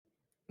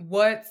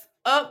What's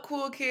up,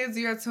 cool kids?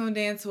 You're tuned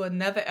in to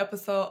another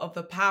episode of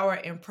the Power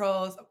and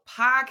Pros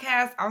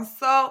podcast. I'm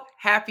so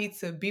happy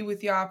to be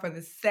with y'all for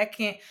the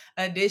second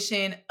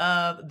edition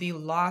of the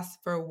Lost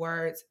for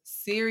Words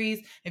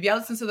series. If y'all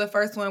listen to the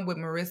first one with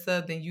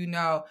Marissa, then you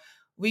know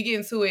we get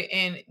into it.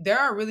 And there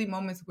are really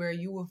moments where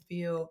you will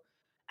feel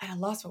at a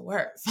loss for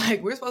words.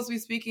 Like we're supposed to be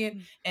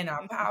speaking in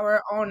our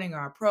power, owning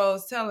our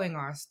pros, telling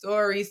our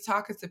stories,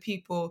 talking to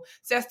people,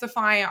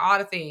 testifying, all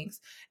the things.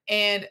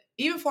 And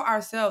even for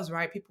ourselves,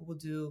 right? People will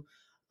do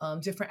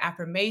different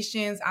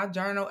affirmations. I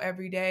journal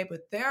every day,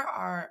 but there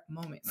are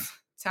moments,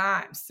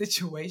 times,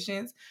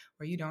 situations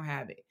where you don't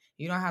have it.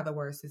 You don't have the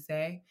words to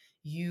say.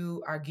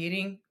 You are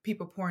getting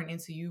people pouring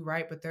into you,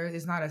 right? But there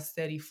is not a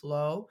steady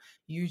flow.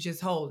 You just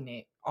holding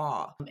it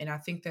all. And I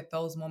think that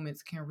those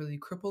moments can really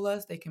cripple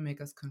us. They can make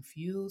us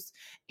confused.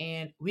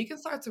 And we can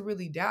start to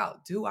really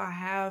doubt, do I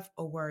have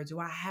a word? Do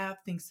I have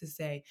things to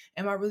say?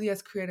 Am I really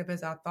as creative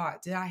as I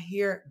thought? Did I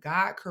hear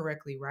God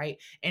correctly, right?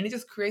 And it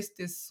just creates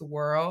this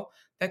swirl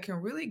that can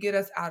really get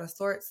us out of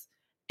sorts.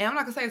 And I'm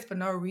not gonna say it's for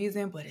no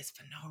reason, but it's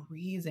for no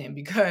reason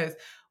because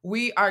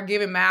we are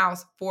giving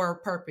mouths for a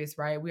purpose,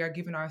 right? We are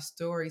giving our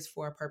stories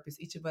for a purpose.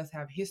 Each of us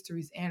have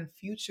histories and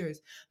futures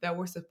that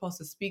we're supposed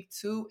to speak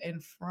to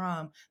and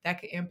from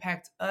that can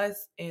impact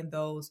us and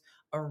those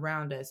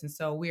around us. And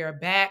so we are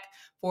back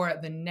for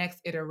the next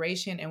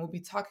iteration, and we'll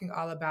be talking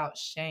all about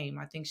shame.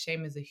 I think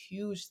shame is a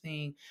huge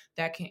thing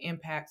that can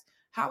impact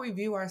how we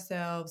view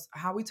ourselves,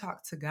 how we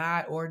talk to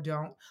God or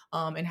don't,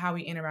 and how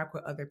we interact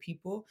with other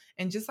people,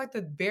 and just like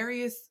the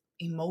various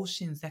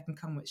emotions that can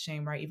come with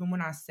shame, right? Even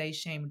when I say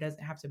shame, it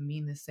doesn't have to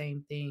mean the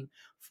same thing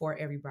for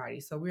everybody.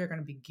 So we are going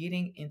to be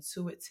getting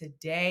into it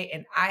today,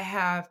 and I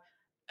have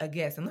a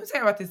guest. And let me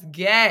tell you about this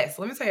guest.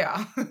 Let me tell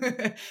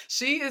y'all.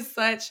 She is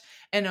such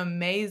an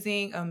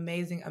amazing,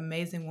 amazing,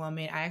 amazing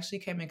woman. I actually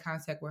came in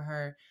contact with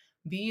her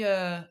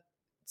via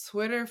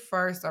Twitter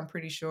first, I'm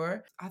pretty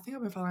sure. I think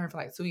I've been following her for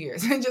like 2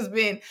 years and just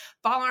been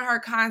following her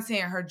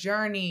content, her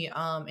journey,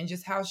 and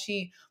just how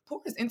she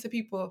pours into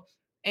people.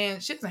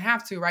 And she doesn't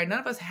have to, right? None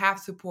of us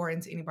have to pour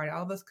into anybody.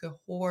 All of us could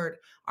hoard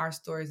our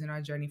stories and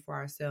our journey for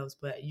ourselves.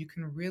 But you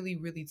can really,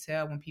 really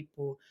tell when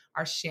people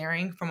are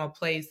sharing from a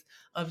place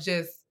of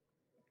just,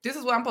 this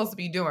is what I'm supposed to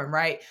be doing,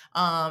 right?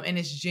 And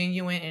it's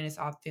genuine and it's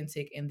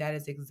authentic. And that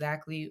is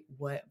exactly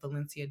what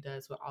Valencia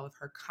does with all of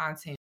her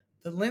content.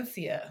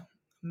 Valencia,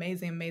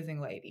 amazing,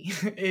 amazing lady,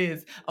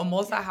 is a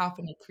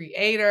multi-hyphenate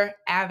creator,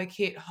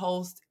 advocate,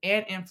 host,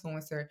 and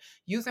influencer,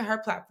 using her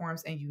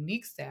platforms and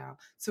unique style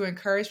to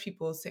encourage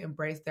people to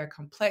embrace their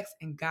complex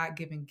and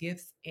God-given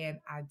gifts and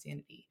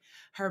identity.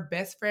 Her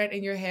best friend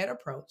in your head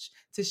approach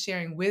to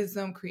sharing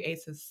wisdom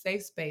creates a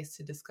safe space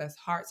to discuss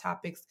hard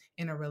topics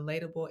in a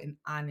relatable and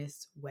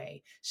honest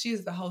way. She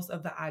is the host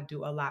of the I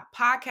Do a Lot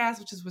podcast,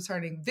 which is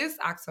returning this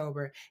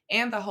October,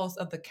 and the host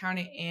of the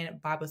Counting In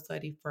Bible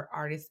Study for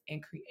Artists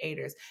and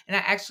Creators. And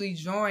I actually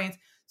joined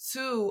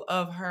two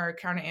of her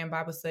Counting In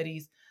Bible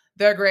studies.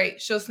 They're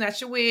great. She'll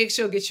snatch your wig,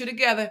 she'll get you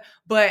together,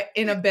 but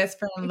in a best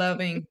friend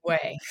loving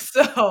way.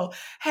 So,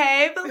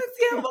 hey,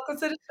 Valencia, welcome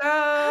to the show.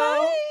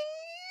 Hi.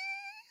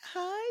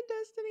 Hi,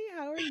 Destiny.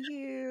 How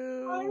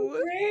are I'm you?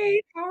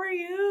 great. How are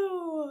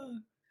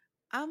you?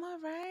 I'm all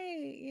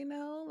right.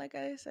 Like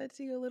I said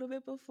to you a little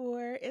bit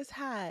before, it's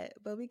hot,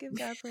 but we give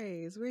God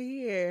praise. We're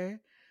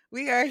here.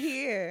 We are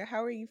here.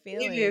 How are you It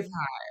is feeling?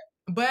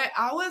 hot. But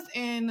I was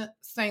in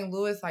St.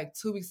 Louis like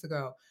 2 weeks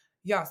ago.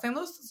 Y'all, St.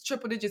 Louis is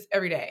triple digits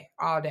every day,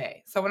 all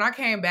day. So when I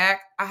came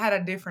back, I had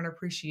a different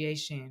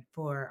appreciation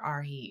for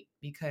our heat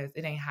because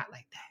it ain't hot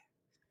like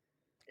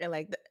And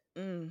like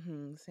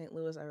St.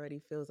 Louis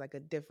already feels like a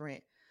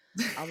different.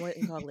 I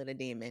wouldn't call it a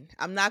demon.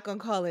 I'm not gonna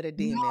call it a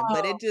demon,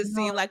 but no, it just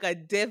no. seemed like a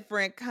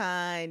different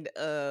kind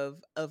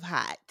of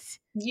hot.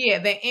 Yeah,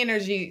 the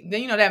energy,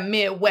 then that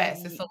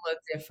Midwest, it's a little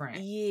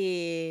different.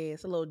 Yeah,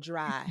 it's a little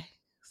dry.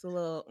 It's a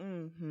little,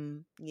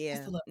 Just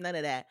yeah, a little none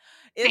of that.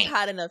 It's pink.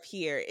 hot enough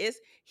here. It's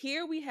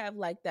here we have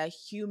like that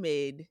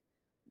humid,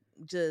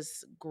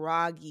 just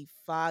groggy,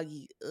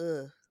 foggy,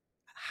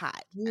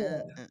 hot.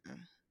 Yeah.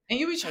 And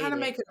you be trying Hate to it.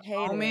 make it a Hate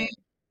moment. it.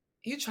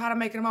 You try to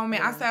make it a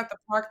moment. I Yeah. sat at the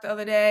park the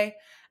other day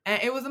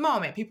and it was a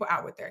moment. People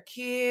out with their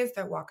kids,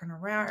 they're walking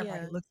around,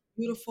 everybody Yeah. looks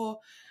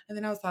beautiful. And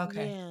then I was like,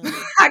 okay, Yeah.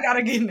 I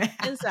gotta get now.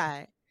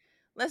 Inside.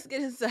 Let's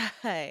get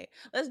inside.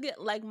 Let's get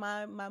like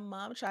my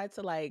mom tried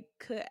to like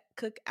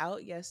cook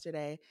out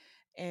yesterday,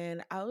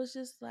 and I was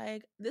just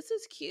like, this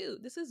is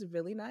cute. This is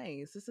really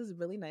nice. This is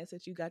really nice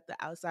that you got the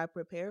outside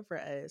prepared for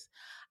us.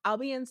 I'll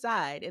be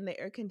inside in the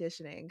air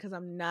conditioning because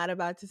I'm not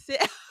about to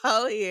sit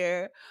out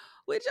here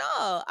with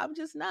y'all. I'm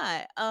just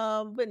not.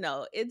 But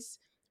no, it's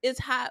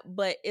hot,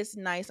 but it's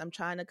nice. I'm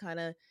trying to kind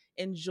of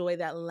enjoy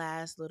that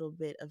last little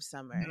bit of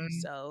summer.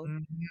 Mhm, So,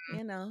 mhm.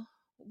 you know,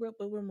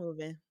 we're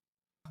moving.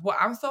 Well,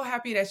 I'm so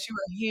happy that you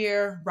are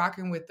here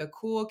rocking with the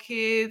cool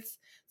kids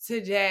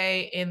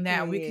today and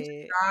that we can just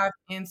Period. dive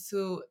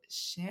into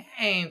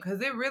shame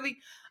because it really,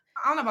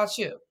 I don't know about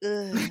you.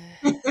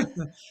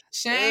 Ugh.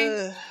 Shame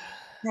Ugh.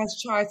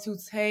 has tried to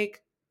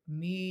take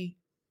me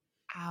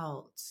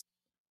out.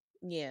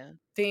 Yeah.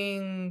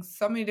 things,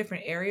 so many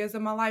different areas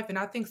of my life. And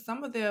I think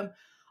some of them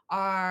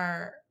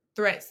are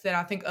threats that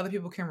I think other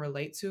people can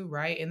relate to,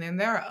 right? And then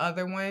there are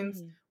other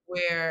ones Mhm.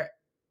 where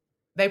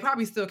they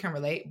probably still can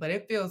relate, but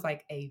it feels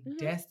like a Mhm.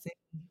 destiny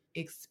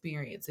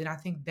experience. And I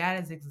think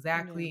that is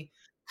Yeah. exactly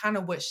kind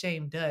of what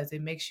shame does.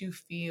 It makes you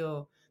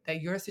feel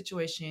that your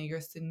situation,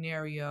 your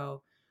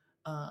scenario,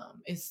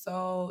 is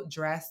so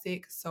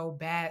drastic, so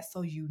bad,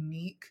 so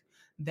unique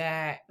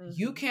that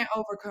you Mhm. can't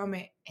overcome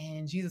it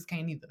and Jesus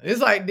can't either. It's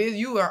like this,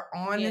 you are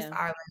on this Yeah.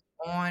 island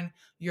on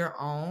your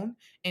own.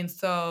 And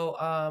so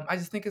I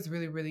just think it's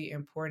really, really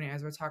important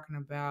as we're talking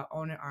about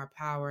owning our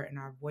power and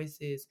our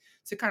voices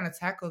to kind of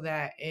tackle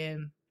that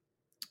and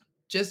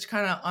just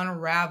kind of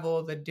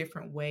unravel the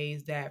different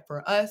ways that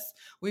for us,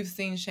 we've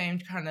seen shame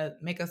kind of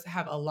make us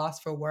have a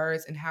loss for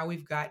words and how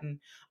we've gotten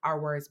our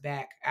words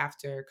back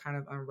after kind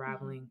of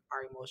Mhm. unraveling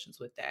our emotions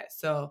with that.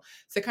 So,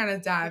 to kind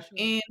of For dive sure.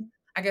 in,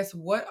 I guess,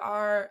 what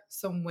are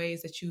some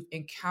ways that you've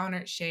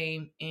encountered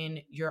shame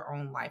in your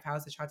own life? How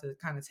has it tried to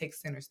kind of take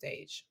center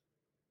stage?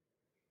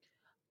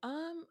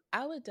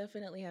 I would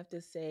definitely have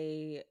to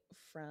say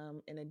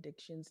from an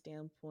addiction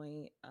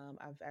standpoint,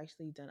 I've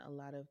actually done a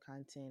lot of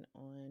content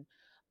on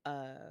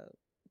uh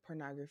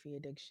pornography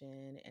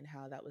addiction and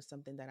how that was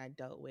something that I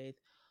dealt with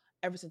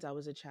ever since I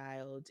was a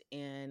child.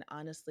 And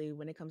honestly,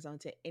 when it comes down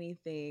to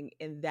anything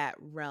in that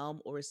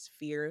realm or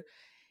sphere,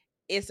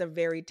 it's a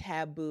very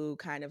taboo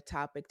kind of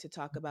topic to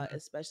talk about,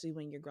 especially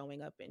when you're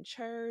growing up in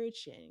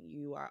church and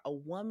you are a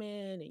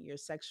woman and you're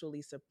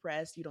sexually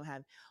suppressed. You don't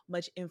have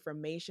much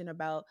information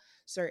about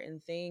certain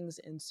things.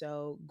 And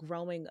so,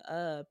 growing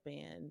up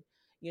and,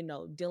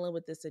 dealing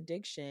with this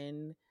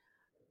addiction,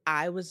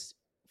 I was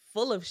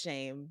full of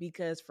shame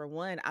because for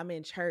one, I'm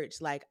in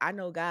church. Like, I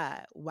know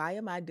God. Why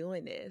am I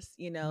doing this?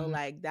 Mhm.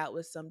 Like that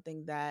was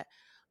something that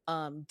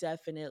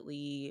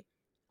definitely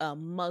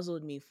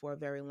muzzled me for a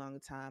very long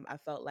time. I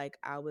felt like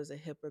I was a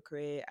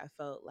hypocrite. I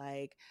felt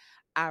like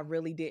I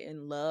really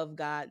didn't love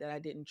God, that I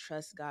didn't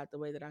trust God the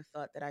way that I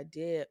thought that I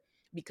did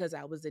because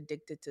I was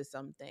addicted to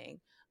something.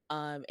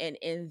 And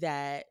in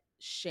that,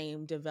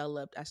 shame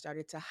developed. I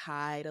started to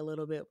hide a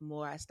little bit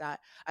more.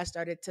 I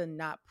started to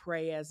not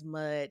pray as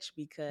much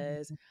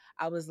because Mhm.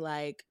 I was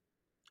like,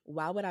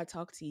 why would I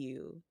talk to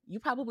you? You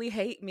probably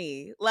hate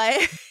me.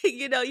 Like,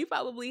 you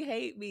probably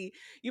hate me.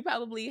 You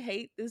probably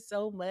hate this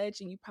so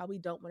much and you probably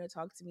don't want to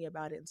talk to me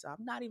about it. And so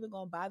I'm not even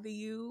going to bother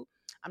you.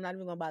 I'm not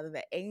even going to bother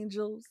the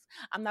angels.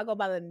 I'm not going to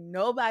bother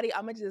nobody.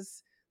 I'm going to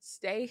just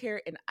stay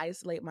here and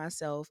isolate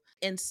myself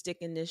and stick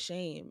in this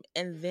shame.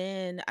 And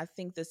then I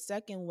think the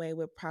second way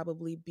would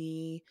probably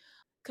be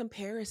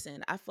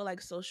comparison. I feel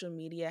like social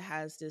media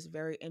has this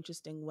very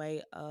interesting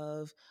way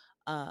of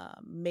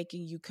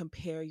making you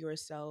compare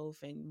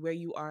yourself and where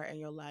you are in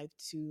your life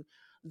to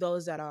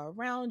those that are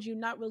around you,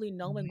 not really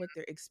knowing what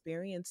they're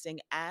experiencing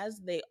as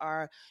they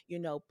are,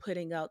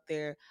 putting out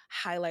their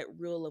highlight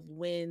reel of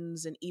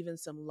wins and even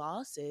some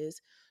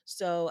losses.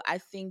 So I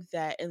think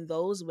that in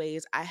those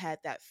ways, I had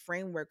that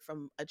framework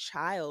from a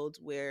child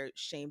where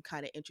shame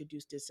kind of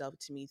introduced itself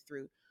to me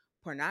through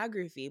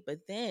pornography.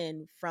 But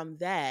then from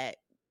that,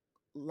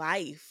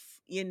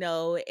 life, and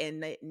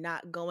it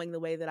not going the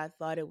way that I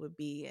thought it would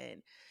be,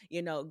 and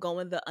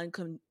going the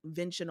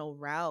unconventional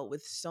route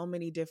with so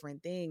many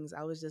different things.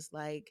 I was just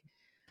like,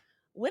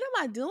 what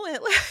am I doing?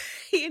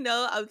 Like,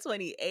 I'm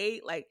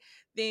 28, like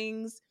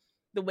things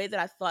the way that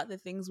I thought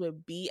that things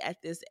would be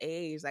at this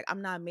age. Like,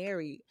 I'm not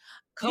married.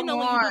 Come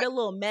When you on. do that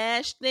little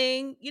mash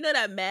thing,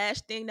 that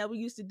mash thing that we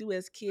used to do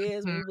as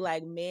kids when Mhm. we were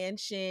like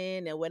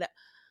mansion and what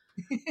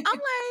I'm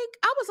like,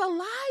 I was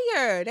a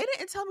liar. They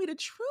didn't tell me the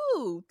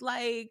truth.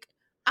 Like,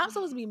 I'm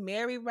supposed to be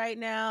married right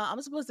now.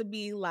 I'm supposed to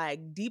be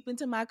like deep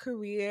into my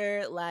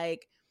career.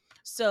 Like,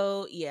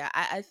 so yeah,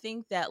 I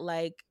think that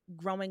like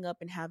growing up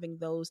and having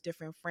those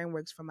different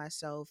frameworks for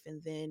myself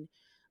and then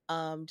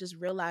just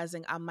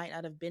realizing I might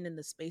not have been in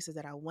the spaces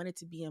that I wanted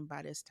to be in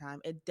by this time,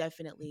 it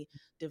definitely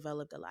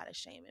developed a lot of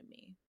shame in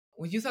me.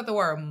 When you said the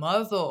word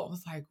muzzle, I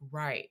was like,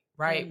 right,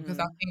 right. Because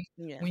I Mm-hmm. think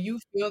Yeah. when you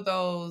feel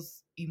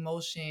those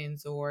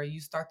emotions or you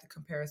start the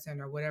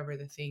comparison or whatever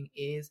the thing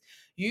is,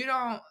 you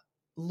don't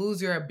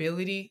lose your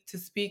ability to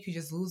speak. You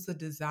just lose the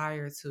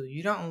desire to.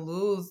 You don't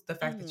lose the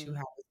fact that you Mm-hmm.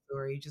 have a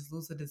story. You just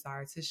lose the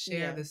desire to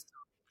share Yeah. this.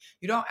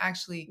 You don't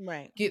actually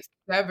Right. get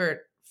severed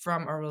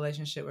from a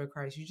relationship with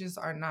Christ. You just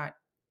are not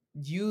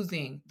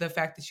using the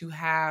fact that you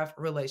have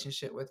a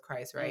relationship with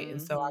Christ, right?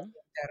 And so I Mm-hmm.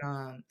 think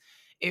that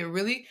it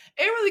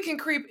really can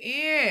creep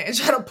in and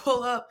try to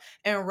pull up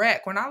and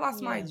wreck. When I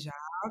lost my Yeah. job,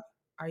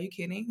 are you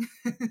kidding?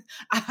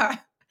 I,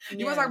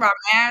 you want to talk Yeah. about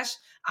MASH?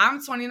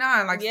 I'm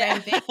 29, like Yeah.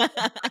 same thing.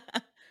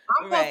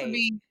 I'm supposed to Right.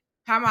 be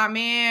have my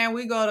man.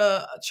 We go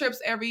to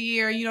trips every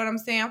year. You know what I'm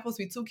saying? I'm supposed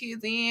to be 2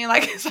 kids in.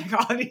 Like it's like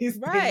all these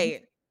things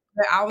Right.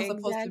 that I was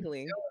supposed to be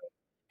Exactly. doing.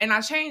 And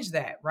I changed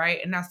that, right?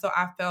 And I so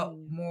I felt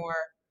Mm. more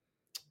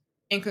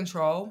in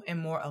control and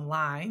more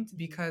aligned Mhm.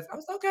 because I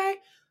was okay.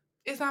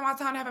 It's not my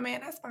time to have a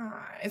man. That's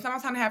fine. It's not my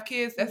time to have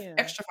kids. That's Yeah.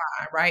 extra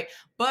fine, right?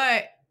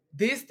 But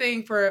this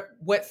thing for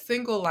what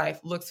single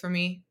life looks for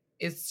me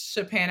is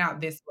should pan out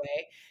Mhm. this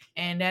way.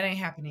 and that ain't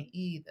happening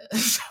either.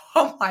 So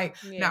I'm like,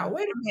 now Yeah.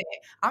 wait a minute.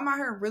 I'm out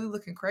here really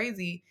looking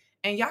crazy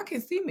and y'all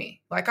can see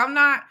me. Like I'm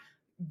not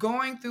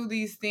going through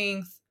these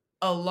things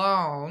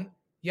alone.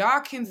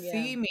 Y'all can Yeah.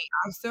 see me.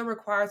 I'm still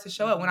required to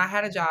show up. When I Mhm.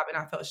 had a job and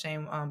I felt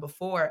shame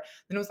before,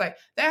 then it was like,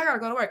 dang, I gotta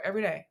go to work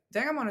every day.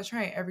 Dang, I'm on a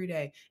train every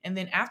day. And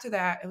then after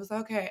that, it was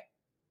okay.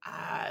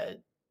 I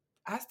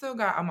I still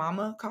got a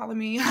mama calling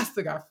me. I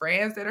still got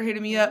friends that are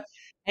hitting me Mhm. up,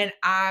 and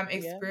I'm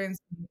Yeah.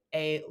 experiencing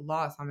a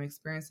loss. I'm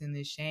experiencing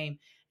this shame,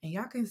 and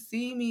y'all can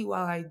see me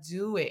while I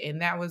do it.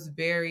 And that was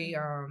very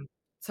Mhm.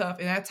 tough.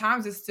 And at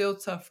times, it's still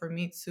tough for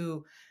me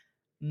to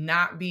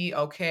not be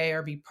okay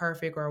or be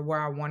perfect or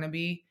where I want to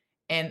be,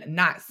 and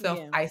not self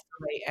Yeah.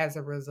 isolate as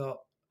a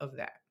result of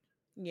that.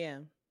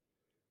 Yeah.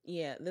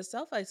 Yeah, the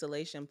self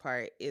isolation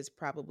part is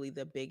probably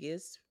the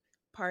biggest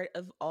part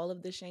of all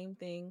of the shame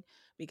thing,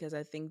 because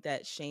I think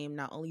that shame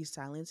not only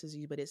silences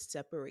you, but it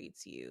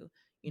separates you.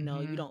 You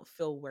know, you Mhm. don't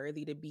feel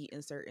worthy to be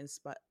in certain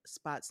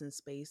spots and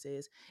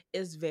spaces.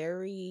 It's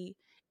very,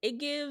 it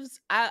gives,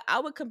 I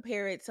would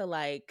compare it to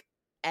like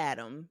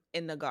Adam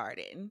in the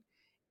garden.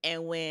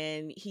 And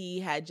when he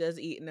had just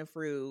eaten the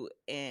fruit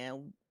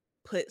and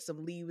put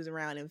some leaves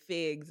around and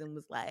figs and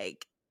was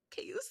like,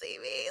 can you see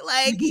me?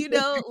 Like,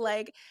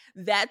 like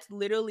that's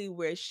literally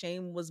where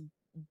shame was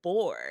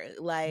born.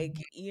 Like,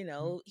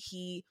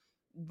 he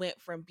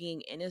went from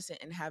being innocent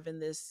and having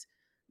this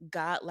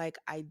godlike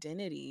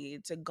identity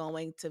to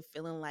going to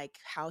feeling like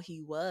how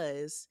he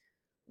was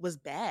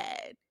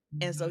bad.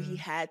 And so he Mhm.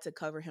 had to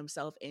cover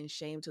himself in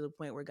shame to the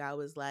point where God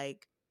was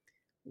like,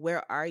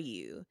 where are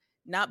you?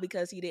 Not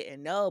because he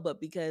didn't know, but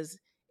because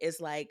it's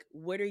like,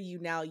 what are you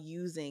now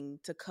using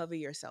to cover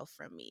yourself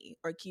from me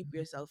or keep Mhm.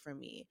 yourself from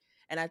me?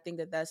 And I think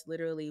that that's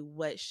literally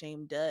what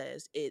shame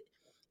does. It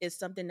is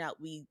something that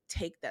we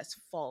take that's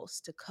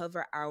false to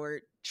cover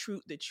our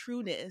the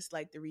trueness,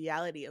 like the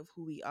reality of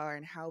who we are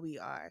and how we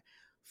are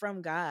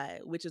from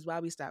God, which is why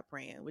we stop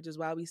praying, which is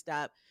why we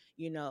stop,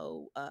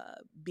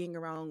 being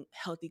around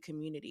healthy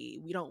community.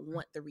 We don't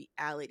want the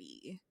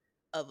reality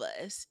of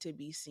us to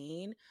be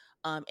seen,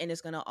 and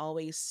it's going to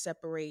always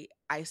separate,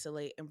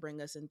 isolate, and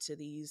bring us into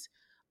these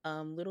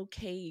little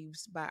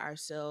caves by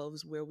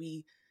ourselves where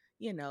we,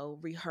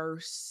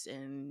 rehearse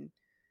and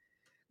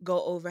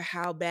go over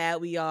how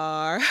bad we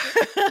are,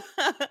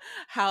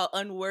 how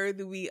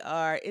unworthy we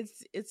are.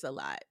 It's a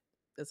lot.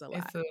 It's a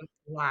lot. It's a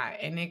lot,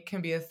 and it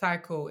can be a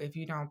cycle if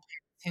you don't pay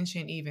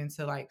attention even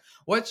to, like,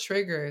 what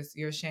triggers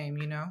your shame,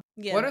 you know?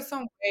 What Yeah. are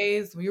some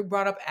ways when you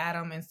brought up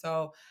Adam, and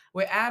so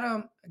with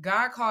Adam,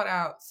 God called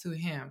out to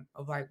him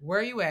of, like, "Where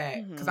are you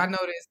at? Because I Mhm.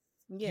 noticed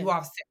you Yeah.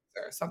 off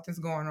center, something's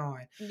going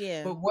on."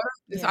 Yeah. But what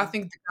are so I Yeah.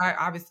 think the guy,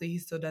 obviously, he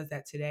still does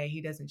that today,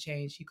 he doesn't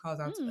change, he calls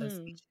out to us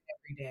Mhm. each and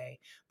every day,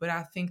 but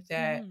I think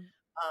that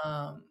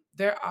Mhm.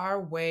 there are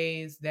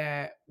ways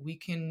that we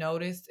can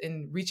notice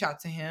and reach out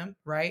to him,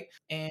 right?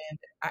 And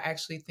I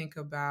actually think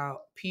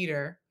about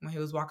Peter when he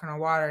was walking on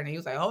water and he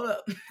was like, "Hold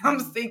up, I'm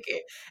Mhm.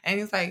 sinking." And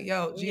he's like,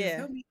 "Yo, Jesus, Yeah.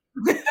 help me."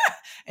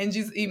 And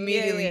Jesus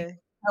Yeah, immediately yeah.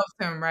 helps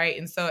him, right?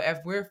 And so if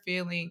we're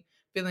feeling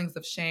feelings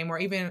of shame, or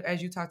even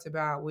as you talked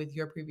about with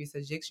your previous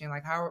addiction,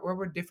 like what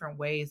were different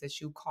ways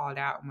that you called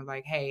out and were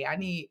like, "Hey, I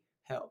need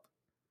help."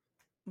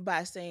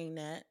 By saying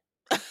that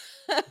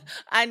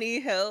I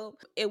need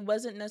help. It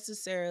wasn't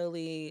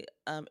necessarily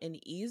an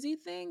easy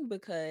thing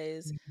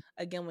because, Mhm.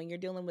 again, when you're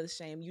dealing with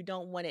shame, you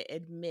don't want to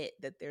admit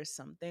that there's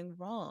something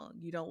wrong.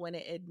 You don't want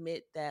to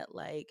admit that,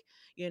 like,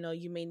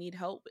 you may need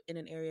help in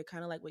an area,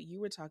 kind of like what you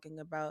were talking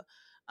about.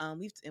 And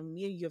me and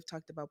you have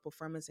talked about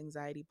performance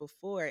anxiety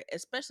before,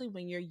 especially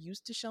when you're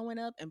used to showing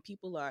up and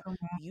people are Come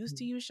used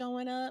to on. you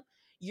showing up.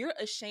 You're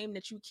ashamed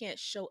that you can't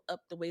show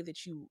up the way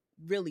that you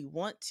really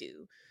want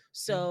to.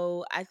 Mhm.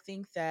 So I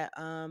think that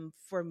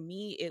for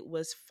me, it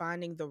was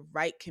finding the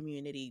right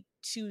community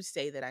to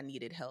say that I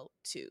needed help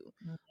too,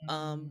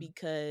 Mhm.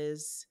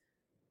 because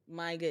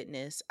my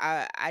goodness,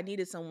 I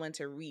needed someone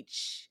to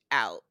reach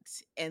out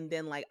and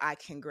then like I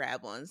can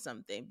grab on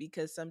something,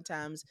 because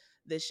sometimes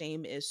the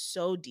shame is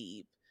so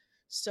deep,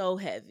 so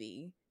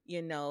heavy.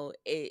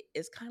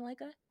 It's kind of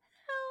like a help.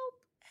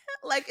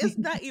 Like it's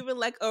not even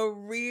like a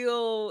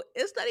real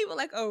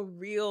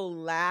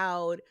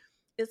loud.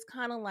 It's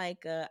kind of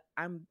like a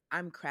I'm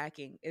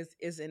cracking.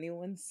 Is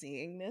anyone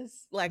seeing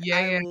this? Like Yeah,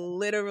 I'm yeah.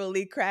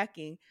 literally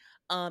cracking.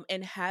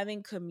 And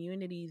having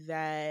community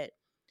that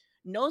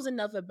knows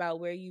enough about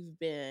where you've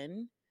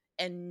been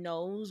and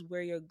knows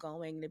where you're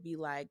going to be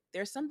like,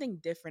 there's something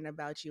different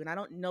about you. And I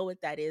don't know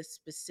what that is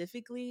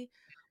specifically,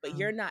 but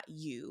you're not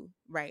you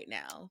right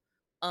now.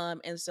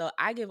 And so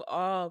I give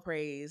all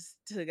praise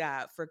to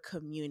God for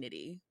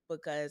community,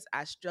 because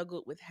I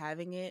struggled with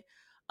having it.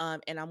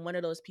 And I'm one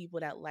of those people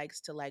that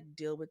likes to like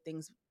deal with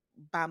things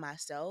by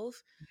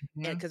myself,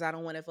 and Mhm. because I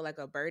don't want to feel like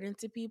a burden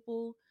to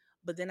people.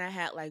 But then I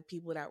had like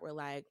people that were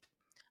like,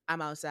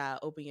 I'm outside,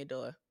 open your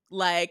door.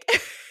 Like,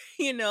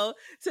 you know,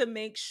 to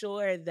make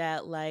sure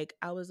that like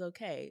I was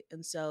okay.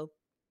 And so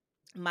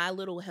my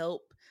little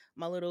help,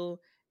 my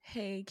little,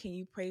 hey, can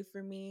you pray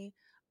for me?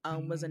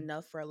 Was Mhm.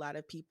 enough for a lot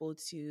of people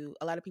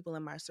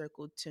in my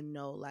circle to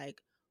know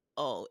like,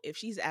 oh, if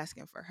she's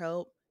asking for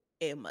help,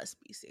 it must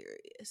be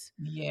serious.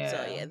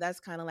 So Yeah. yeah,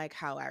 that's kind of like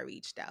how I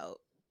reached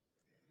out.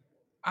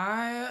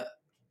 I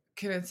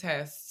can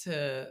attest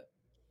to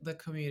the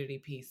community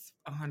piece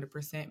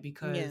 100%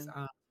 Yeah. because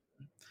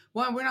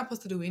one, we're not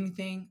supposed to do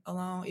anything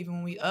alone, even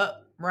when we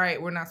up,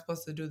 right? We're not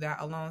supposed to do that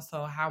alone.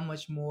 So how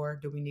much more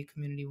do we need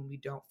community when we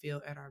don't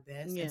feel at our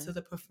best? And Yeah. to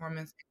the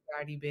performance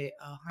anxiety bit,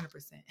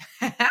 100%.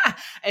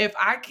 If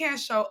I can't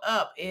show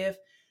up, if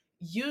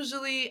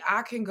usually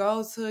I can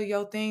go to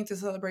your thing to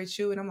celebrate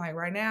you, and I'm like,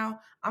 right now,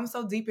 I'm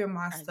so deep in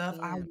my I stuff,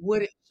 I can't.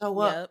 wouldn't show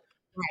up, Yep.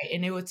 right?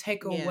 And it would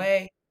take Yeah.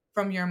 away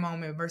from your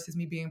moment versus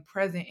me being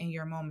present in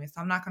your moment.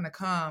 So I'm not gonna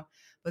come,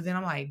 but then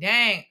I'm like,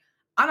 dang,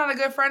 I'm not a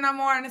good friend no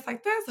more. And it's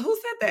like, that's who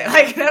said that?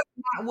 Yep. Like, that's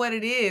not what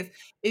it is.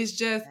 It's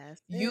just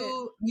That's it.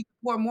 you need to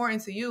pour more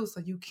into you so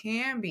you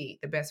can be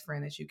the best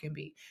friend that you can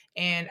be.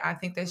 And I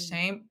think that Mhm.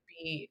 shame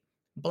be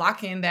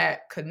blocking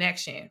that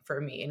connection for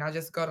me. And I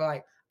just go to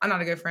like, I'm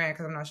not a good friend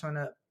because I'm not showing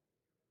up.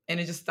 And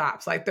it just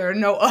stops. Like there are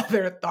no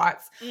other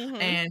thoughts. Mhm.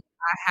 And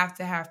I have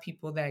to have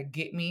people that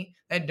get me,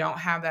 that don't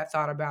have that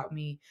thought about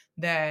me,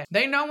 that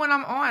they know when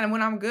I'm on and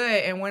when I'm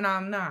good and when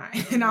I'm not.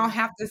 And I don't Mhm.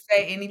 have to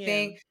say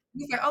Yeah. anything.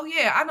 He's like, oh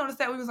yeah, I noticed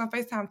that we was on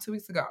FaceTime 2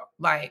 weeks ago.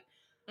 Like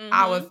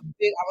Mhm.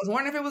 I was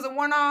wondering if it was a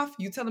one-off.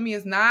 You telling me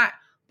it's not,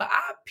 but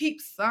I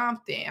peeped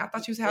something. I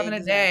thought you was having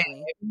a day.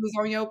 Exactly. Maybe you was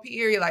on your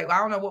period. Like I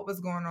don't know what was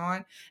going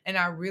on. And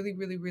I really,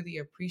 really, really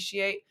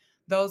appreciate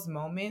those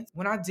moments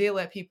when I did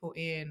let people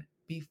in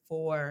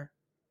before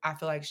I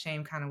feel like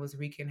shame kind of was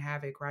wreaking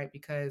havoc, right?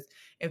 Because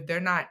if they're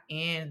not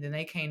in, then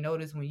they can't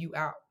notice when you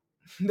out.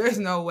 There's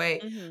no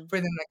way Mhm. for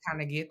them to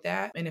kind of get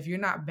that. And if you're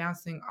not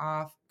bouncing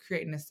off,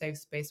 creating a safe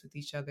space with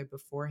each other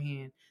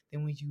beforehand,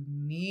 then when you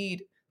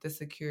need the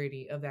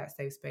security of that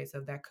safe space,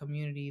 of that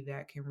community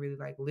that can really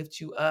like lift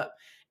you up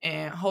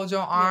and hold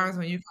your Yeah. arms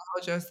when you can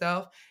hold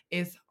yourself,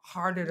 it's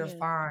harder to Yeah.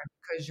 find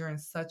because you're in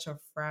such a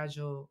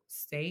fragile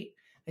state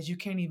that you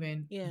can't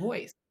even Yeah.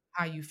 voice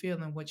how you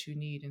feel and what you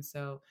need. And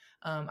so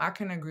I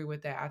can agree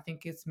with that. I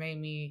think it's made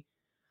me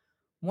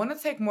want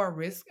to take more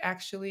risk,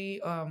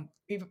 actually,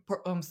 even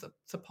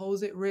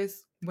supposed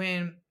risk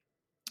when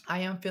I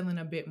am feeling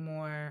a bit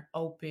more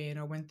open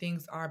or when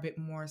things are a bit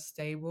more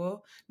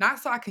stable. Not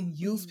so I can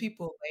use Mhm.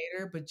 people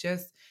later, but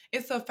just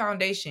it's a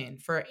foundation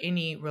for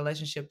any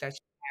relationship that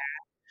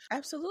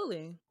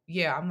Absolutely.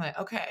 yeah, I'm like,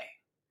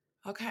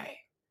 okay,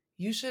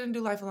 you shouldn't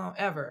do life alone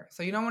ever.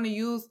 So you don't want to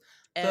use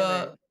the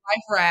Ever.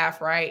 life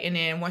raft, right? And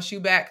then once you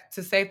back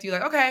to safety, you're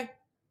like, okay,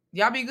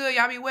 y'all be good,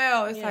 y'all be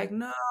well. It's Yeah. like,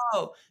 no,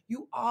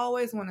 you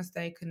always want to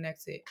stay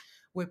connected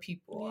with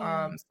people.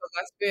 Yeah. So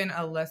that's been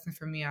a lesson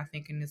for me, I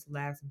think, in this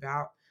last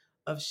bout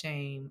of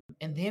shame.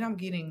 And then I'm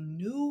getting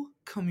new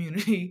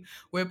community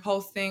with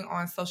posting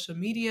on social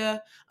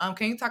media.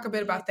 Can you talk a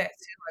bit Yeah. about that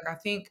too? Like I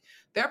think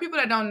there are people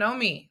that don't know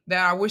me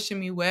that are wishing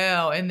me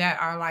well and that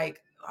are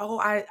like, oh,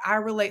 I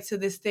relate to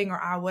this thing or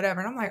I whatever.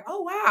 And I'm like,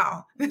 oh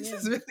wow, this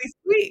Yeah. is really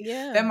sweet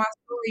Yeah. that my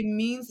story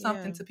means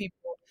something Yeah. to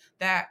people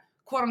that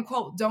quote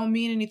unquote don't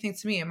mean anything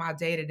to me in my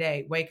day to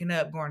day, waking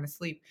up, going to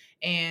sleep.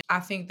 And I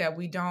think that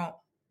we don't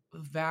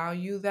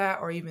value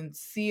that or even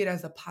see it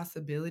as a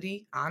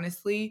possibility,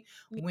 honestly,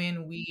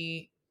 when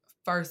we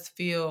first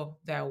feel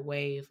that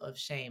wave of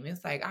shame.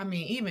 It's like, I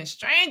mean, even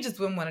strangers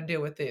wouldn't want to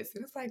deal with this.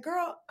 And it's like,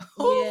 girl,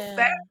 who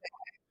said Yeah.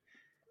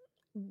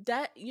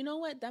 That, you know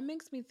what? That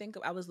makes me think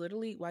of, I was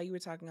literally, while you were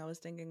talking, I was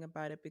thinking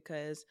about it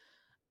because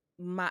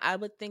I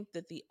would think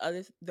that the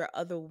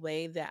other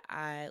way that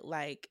I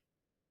like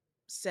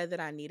said that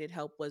I needed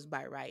help was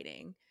by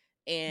writing.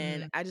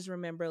 And mm, I just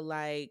remember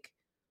like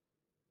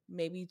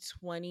maybe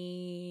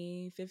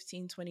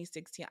 2015,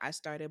 2016, I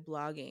started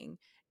blogging.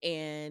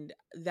 And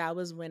that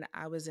was when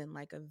I was in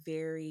like a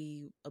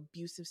very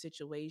abusive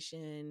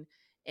situation.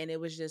 And it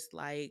was just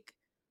like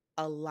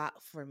a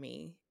lot for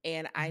me.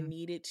 And I mhm.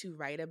 needed to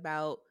write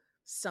about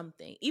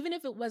something. Even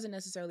if it wasn't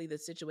necessarily the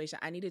situation,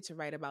 I needed to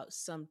write about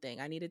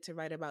something. I needed to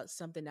write about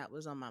something that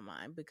was on my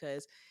mind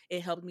because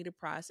it helped me to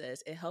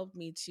process. It helped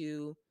me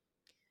to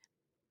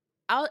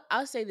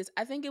I'll say this.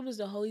 I think it was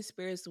the Holy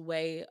Spirit's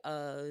way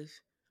of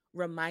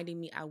reminding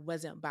me I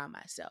wasn't by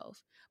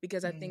myself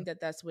because I Mm, think that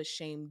that's what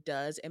shame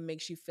does. It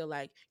makes you feel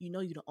like you know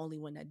you're the only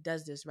one that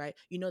does this, right?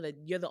 You know that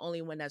you're the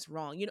only one that's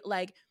wrong. You know,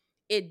 like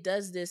it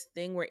does this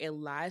thing where it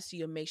lies to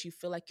you and makes you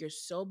feel like you're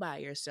so by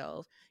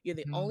yourself. You're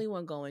the mhm. only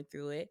one going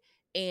through it,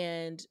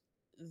 and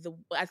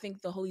I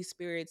think the Holy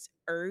Spirit's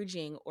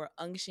urging or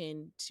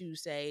unction to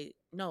say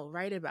no,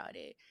 write about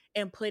it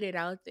and put it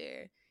out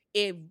there.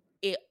 It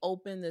it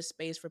opened the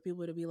space for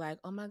people to be like,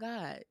 oh my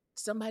God,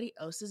 somebody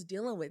else is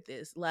dealing with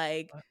this.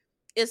 Like,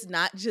 it's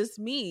not just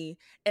me.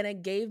 And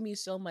it gave me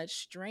so much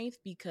strength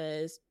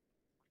because,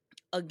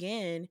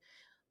 again,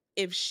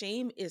 if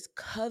shame is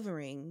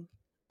covering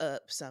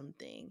up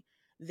something,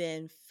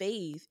 then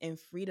faith and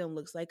freedom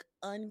looks like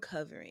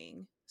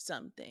uncovering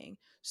something.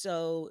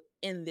 So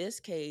in this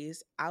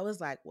case, I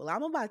was like, well,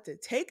 I'm about to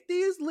take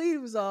these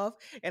leaves off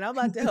and I'm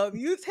about to help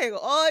you take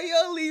all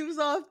your leaves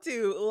off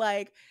too.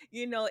 Like,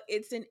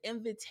 it's an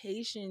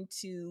invitation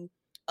to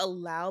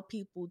allow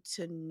people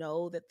to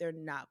know that they're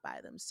not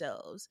by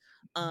themselves.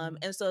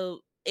 Mhm. And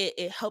so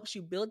it helps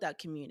you build that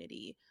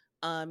community.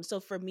 So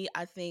for me,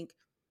 I think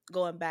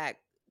going back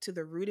to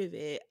the root of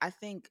it, I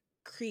think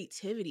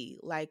creativity,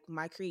 like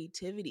my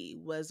creativity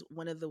was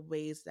one of the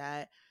ways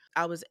that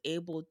I was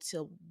able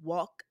to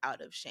walk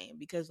out of shame,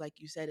 because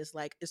like you said, it's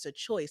like it's a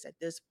choice at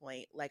this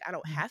point. Like I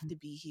don't have Mhm. to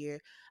be here.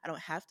 I don't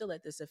have to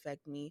let this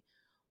affect me.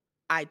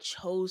 I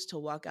chose to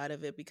walk out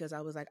of it because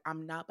I was like,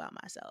 I'm not by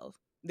myself.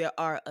 There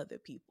are other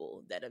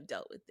people that have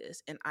dealt with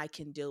this and I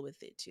can deal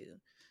with it too.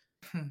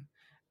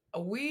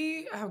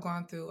 We have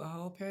gone through a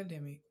whole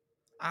pandemic.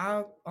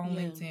 I on Yeah.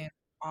 LinkedIn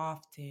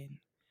often,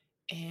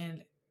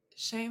 and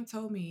Shame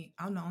told me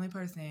I'm the only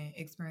person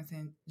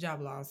experiencing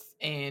job loss,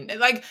 and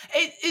like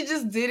it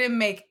just didn't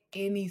make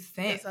any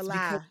That's a sense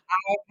because lie.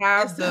 I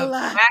have It's a the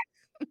lie.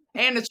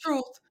 and the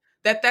truth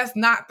that that's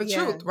not the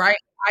truth, Yeah. right?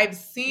 I've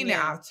seen it, Yeah.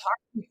 I've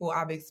talked to people,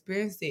 I've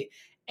experienced it.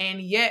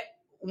 And yet,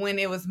 when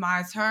it was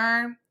my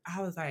turn,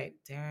 I was like,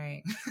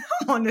 dang,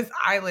 I'm on this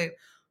island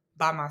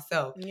by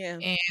myself.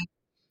 Yeah. And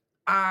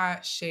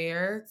I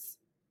shared,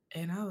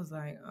 and I was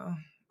like, oh,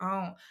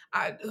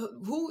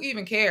 who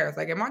even cares?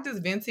 Like, am I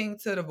just venting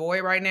to the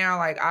void right now?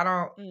 Like, I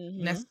don't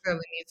Mhm.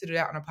 necessarily need to do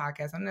that on a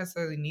podcast. I don't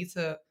necessarily need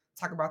to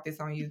talk about this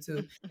on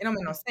YouTube. It don't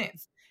make no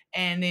sense.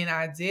 And then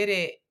I did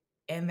it,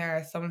 and there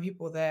are so many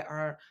people that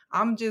are,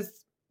 I'm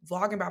just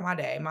vlogging about my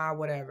day, my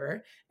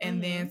whatever.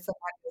 And then Mhm.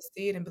 somebody will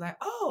see it and be like,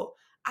 oh,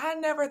 I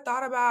never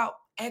thought about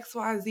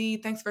XYZ.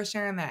 Thanks for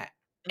sharing that.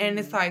 And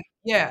it's Mhm. like,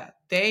 yeah,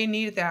 they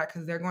needed that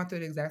because they're going through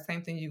the exact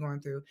same thing you're going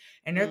through.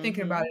 And they're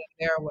thinking about Mhm. it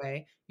in their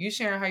way. You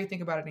sharing how you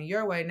think about it in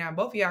your way. Now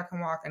both of y'all can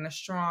walk in a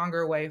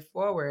stronger way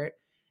forward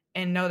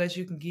and know that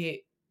you can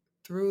get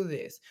through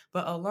this.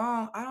 But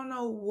alone, I don't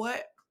know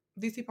what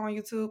these people on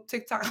YouTube,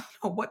 TikTok, I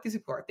don't know what these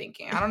people are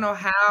thinking. I don't know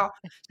how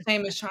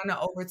shame is trying to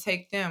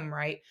overtake them,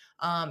 right?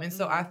 And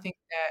so I Mhm. think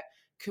that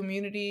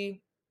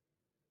community,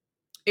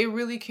 it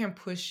really can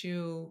push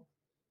you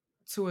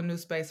to a new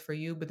space for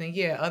you. But then,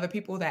 yeah, other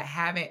people that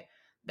haven't,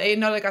 they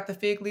know they got the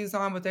fig leaves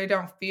on, but they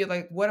don't feel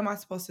like, what am I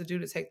supposed to do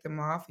to take them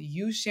off?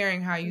 You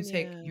sharing how you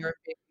take Yeah. your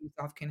fig leaves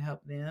off can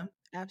help them.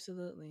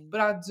 Absolutely.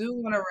 But I do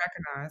want to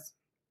recognize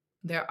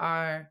there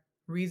are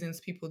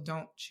reasons people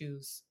don't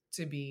choose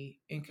to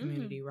be in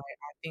Mhm. community, right?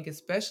 I think,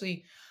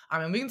 especially,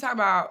 I mean, we can talk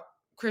about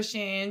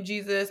Christian,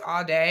 Jesus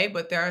all day,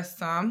 but there are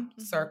some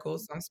Mhm.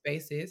 circles, some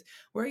spaces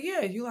where,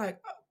 yeah, you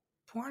like, oh,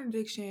 porn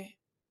addiction,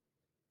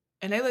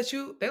 and they let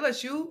you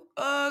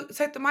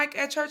take the mic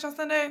at church on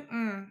Sunday?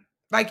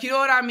 Like, you know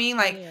what I mean?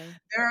 Like, Yeah.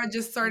 there are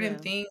just certain Yeah.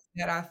 things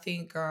that I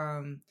think,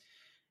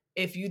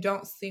 if you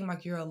don't seem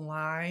like you're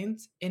aligned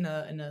in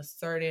a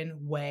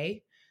certain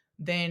way,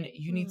 then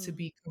you need to Mm.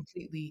 be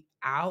completely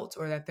out,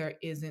 or that there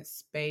isn't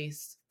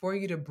space for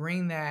you to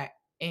bring that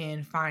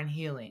and find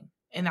healing.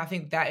 And I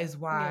think that is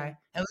Yeah. why,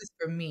 at least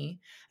for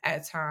me,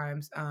 at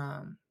times,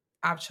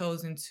 I've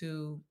chosen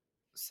to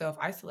self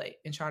isolate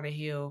and try to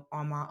heal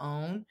on my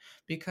own,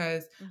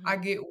 because I Mhm.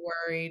 get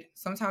worried.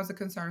 Sometimes the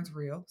concern's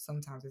real,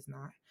 sometimes it's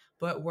not,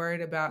 but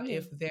worried about Yeah.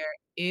 if there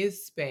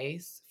is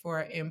space for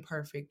an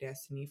imperfect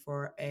destiny,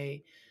 for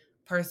a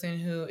person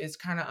who is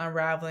kind of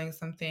unraveling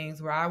some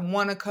things where I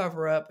want to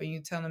cover up, and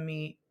you telling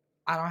me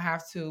I don't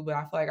have to, but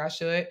I feel like I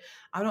should.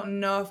 I don't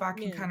know if I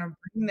can Yeah. kind of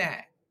bring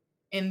that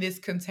in this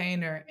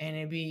container and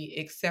it be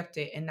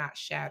accepted and not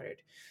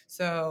shattered.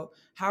 So,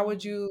 how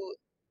would Mm. you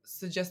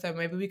suggest that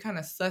maybe we kind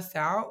of suss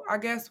out, I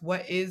guess,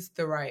 what is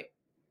the right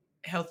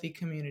healthy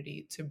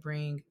community to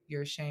bring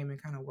your shame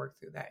and kind of work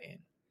through that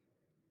in?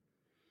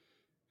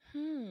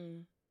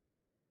 Hmm.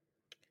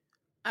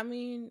 I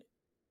mean,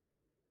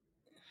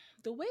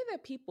 the way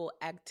that people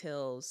act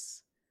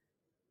tells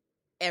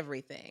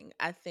everything.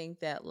 I think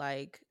that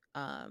like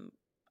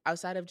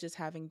outside of just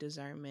having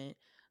discernment,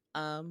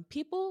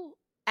 people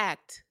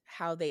act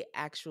how they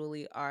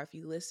actually are. If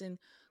you listen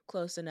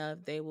close enough,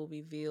 they will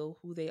reveal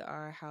who they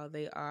are, how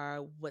they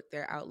are, what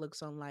their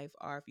outlooks on life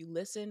are. If you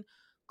listen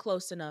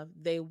close enough,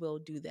 they will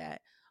do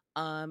that.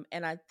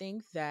 And I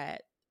think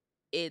that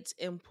it's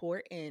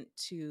important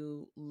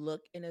to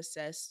look and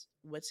assess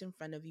what's in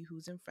front of you,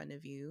 who's in front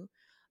of you.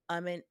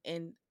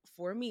 And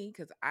for me,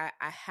 because I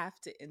have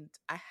to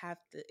I have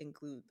to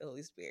include the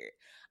Holy Spirit.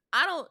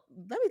 I don't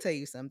Let me tell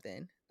you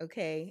something,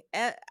 okay?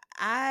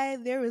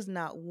 There is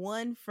not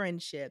one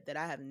friendship that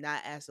I have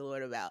not asked the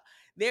Lord about.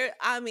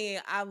 I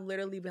mean, I've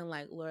literally been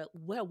like, Lord,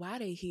 why are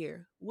they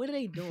here? What are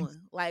they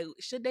doing? Like,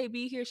 should they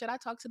be here? Should I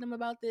talk to them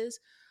about this?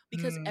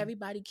 Because Mm,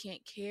 everybody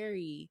can't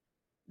carry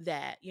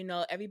that.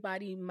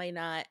 Everybody may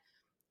not,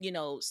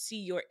 see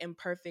your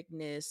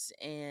imperfectness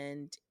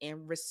and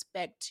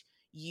respect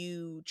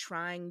you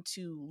trying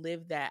to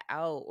live that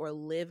out or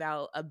live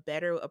out a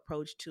better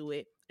approach to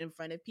it in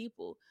front of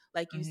people.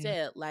 Like you mhm,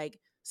 said, like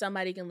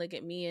somebody can look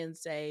at me and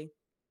say,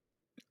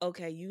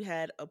 okay, you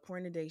had a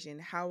porn addiction,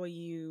 how are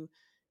you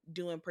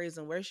doing praise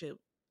and worship?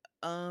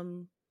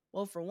 um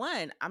Well, for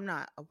one, I'm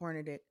not a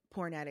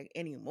porn addict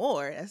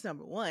anymore. That's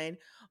number one.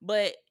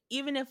 But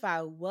even if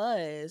I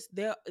was,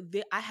 there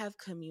I have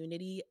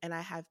community and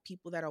I have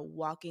people that are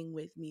walking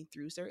with me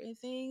through certain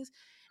things.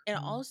 And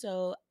Mm,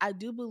 also, I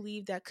do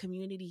believe that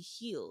community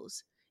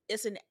heals.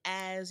 It's an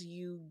as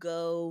you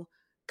go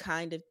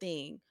kind of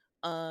thing.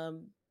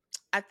 Um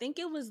I think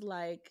it was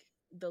like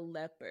the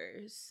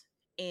lepers,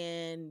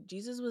 and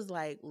Jesus was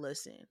like,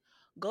 "Listen,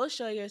 go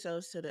show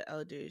yourselves to the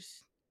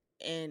elders,"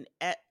 and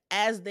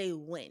as they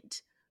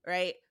went,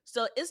 right?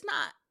 So it's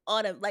not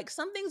like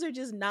some things are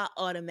just not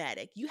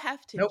automatic. You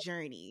have to nope.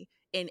 journey,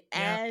 and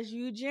Yeah. as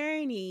you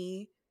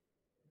journey,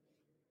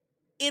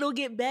 it'll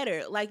get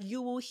better. Like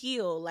you will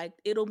heal, like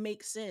it'll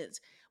make sense.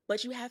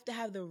 But you have to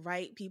have the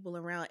right people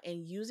around,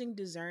 and using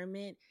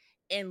discernment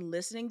and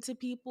listening to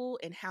people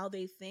and how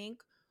they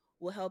think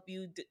will help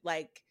you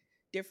like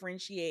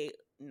differentiate.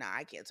 Nah,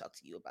 I can't talk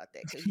to you about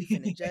that because you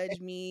finna judge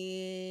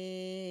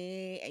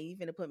me and you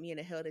finna put me in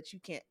a hell that you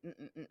can't.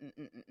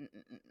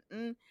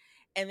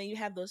 And then you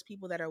have those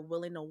people that are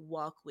willing to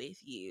walk with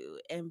you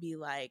and be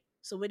like,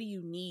 so what do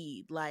you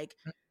need? Like,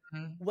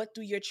 Mhm. what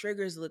do your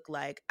triggers look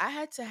like? I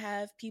had to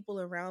have people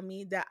around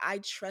me that I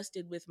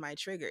trusted with my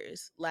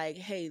triggers. Like,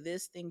 hey,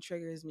 this thing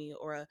triggers me,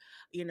 or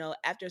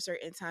after a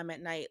certain time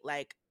at night,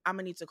 like I'm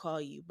gonna need to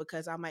call you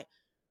because I might.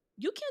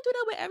 You can't do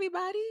that with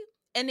everybody,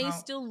 and they No.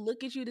 still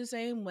look at you the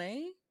same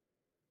way.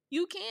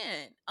 You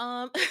can't.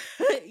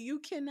 You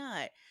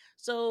cannot.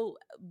 So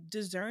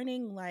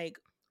discerning like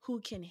who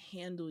can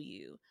handle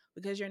you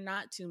because you're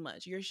not too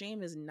much. Your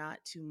shame is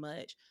not too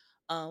much.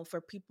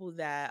 For people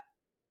that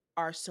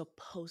are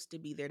supposed to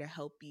be there to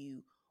help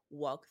you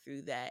walk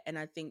through that. And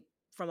I think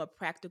from a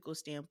practical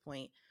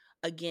standpoint,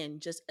 again,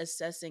 just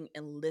assessing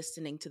and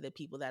listening to the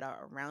people that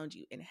are around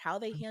you and how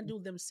they Mhm. handle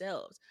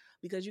themselves,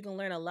 because you can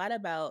learn a lot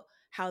about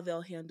how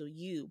they'll handle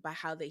you by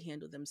how they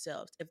handle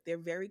themselves. If they're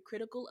very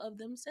critical of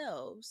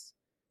themselves,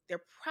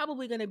 they're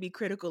probably going to be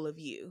critical of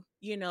you.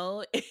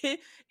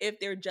 If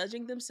they're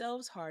judging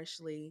themselves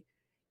harshly,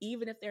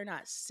 even if they're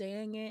not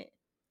saying it,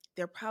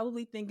 they're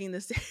probably thinking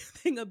the same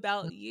thing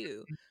about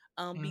you,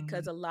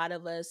 because Mhm. a lot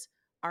of us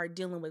are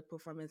dealing with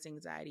performance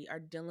anxiety, are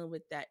dealing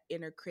with that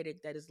inner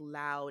critic that is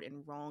loud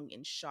and wrong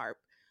and sharp.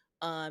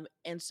 And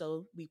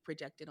so we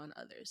project it on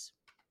others.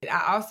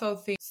 I also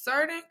think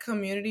certain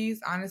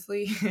communities,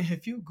 honestly,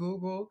 if you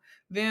Google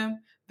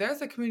them,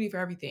 there's a community for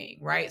everything,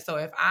 right? So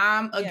if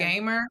I'm a Yeah,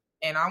 gamer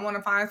and I want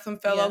to find some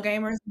fellow yeah,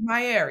 gamers in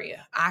my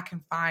area, I can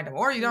find them.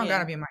 Or you don't got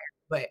yeah, to be in my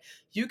area, but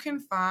you can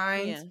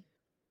find yeah,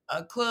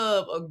 a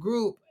club, a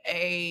group,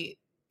 a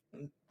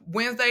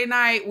Wednesday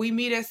night, we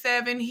meet at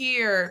 7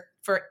 here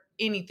for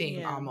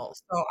anything yeah.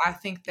 almost. So I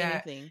think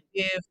that Anything.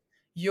 if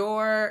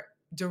your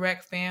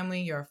direct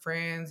family, your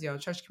friends, your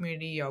church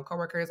community, your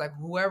coworkers, like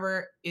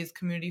whoever is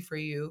community for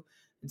you,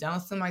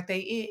 don't seem like they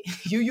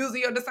it. You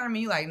using your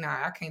discernment, you like,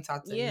 nah, I can't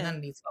talk to none Yeah,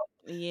 of these folks.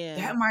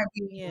 yeah, That might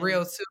be yeah,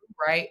 real too,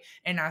 right?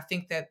 And I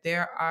think that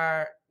there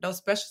are those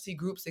specialty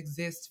groups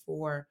exist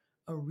for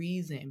a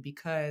reason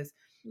because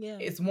yeah.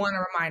 it's one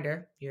a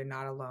reminder you're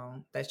not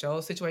alone. That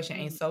your situation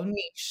ain't Mm-hmm. so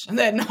niche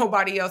that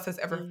nobody else has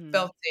ever Mm-hmm.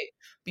 felt it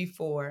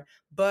before.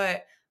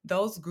 But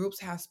those groups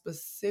have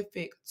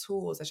specific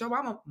tools that your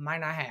mama might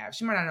not have.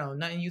 She might not know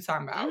nothing you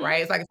talking about, Mm-hmm.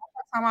 right? It's like if I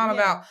talk to my mom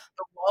Yeah, about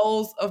the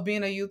woes of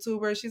being a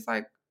YouTuber, she's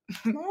like,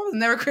 my mom has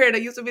never created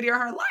a YouTube video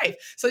in her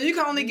life. So you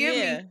can only give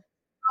me yeah.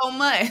 so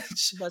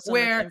much. But so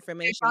much Where if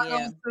information. I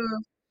Yeah. go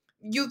to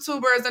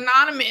YouTubers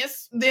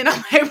Anonymous, then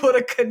I'm able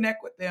to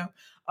connect with them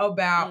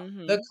about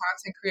the Mm-hmm.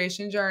 content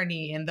creation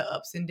journey and the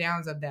ups and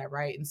downs of that,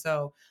 right? And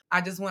so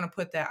I just want to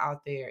put that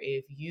out there.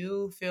 If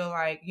you feel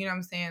like, you know what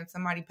I'm saying,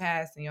 somebody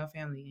passed in your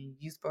family and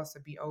you're supposed to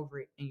be over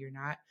it and you're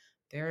not,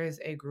 there is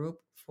a group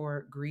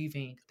for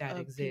grieving that Of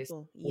exists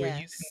people. where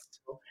you can Yes.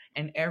 go.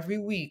 And every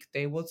week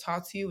they will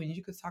talk to you and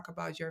you can talk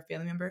about your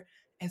family member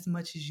as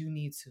much as you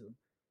need to.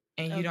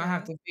 And you don't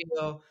have Okay. to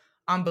feel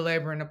I'm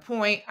belaboring the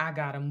point. I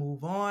gotta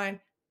move on.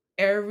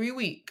 Every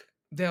week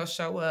they'll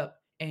show up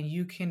and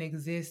you can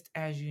exist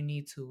as you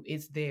need to.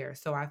 It's there.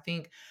 So I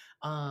think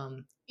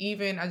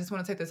even I just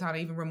want to take the time to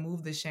even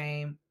remove the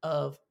shame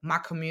of my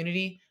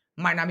community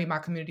might not be my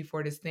community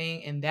for this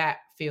thing, and that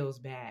feels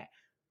bad.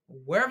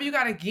 Wherever you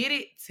gotta get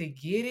it to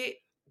get it,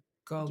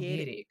 go Get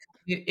get it. it.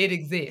 It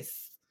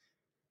exists.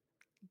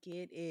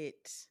 Get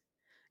it.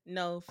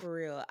 No, for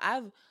real.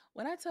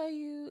 When I tell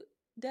you,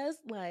 that's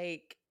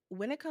like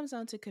when it comes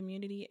down to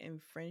community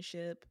and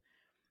friendship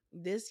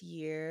this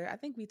year, I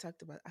think we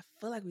talked about, I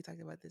feel like we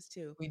talked about this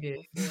too We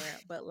did.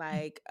 before, but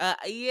like,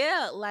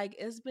 yeah, like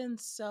it's been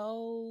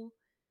so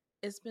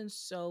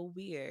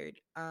weird,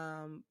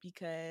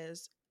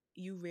 because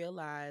you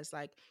realize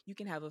like you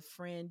can have a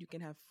friend, you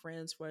can have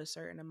friends for a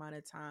certain amount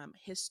of time,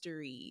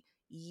 history,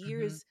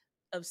 Mhm. years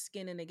of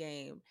skin in the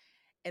game,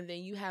 and then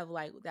you have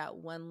like that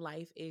one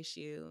life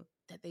issue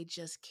that they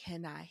just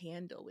cannot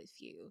handle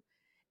with you,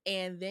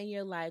 and then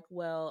you're like,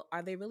 well,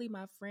 are they really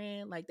my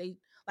friend? Like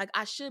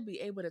I should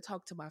be able to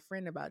talk to my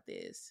friend about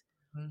this,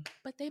 Mhm.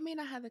 but they may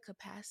not have the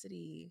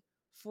capacity,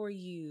 for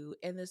you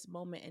in this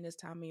moment, in this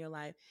time in your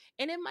life.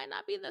 And it might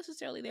not be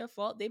necessarily their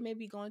fault. They may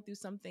be going through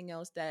something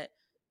else that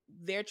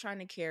they're trying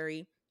to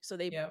carry. So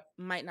they Yep.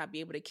 might not be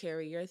able to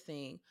carry your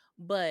thing.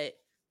 But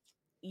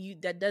you,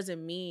 that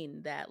doesn't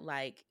mean that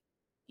like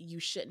you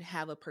shouldn't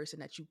have a person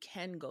that you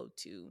can go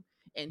to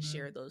and Mhm.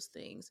 share those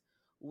things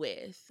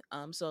with.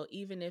 So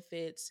even if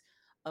it's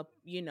a,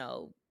 you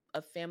know,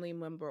 a family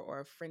member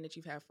or a friend that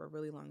you've had for a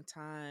really long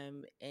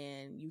time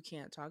and you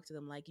can't talk to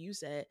them, like you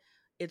said,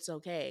 it's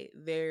okay.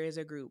 There is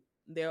a group,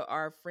 there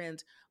are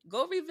friends.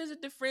 Go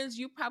revisit the friends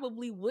you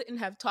probably wouldn't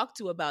have talked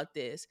to about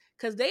this,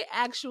 because they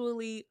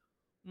actually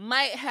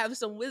might have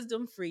some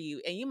wisdom for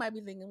you, and you might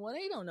be thinking, well,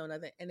 they don't know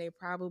nothing, and they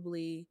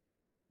probably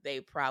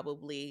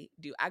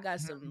do. I got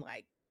some Mhm.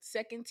 like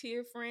second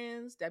tier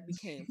friends that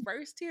became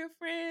first tier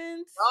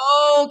friends.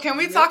 Oh, can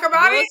we Real, talk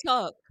about real it?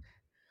 talk,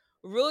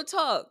 real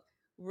talk,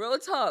 real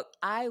talk.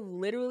 I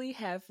literally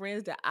have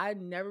friends that I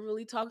never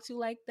really talked to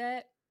like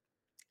that.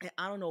 And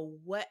I don't know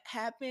what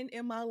happened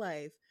in my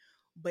life,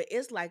 but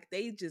it's like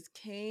they just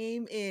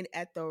came in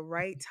at the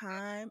right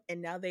time.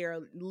 And now they are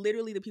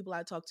literally the people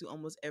I talk to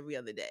almost every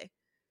other day.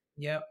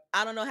 Yep.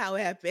 I don't know how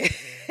it happened,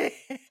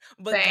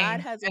 but God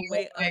Same. has a Same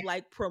way way. of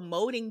like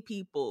promoting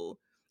people.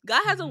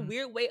 God has a Mhm.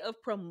 weird way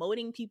of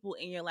promoting people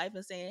in your life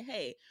and saying,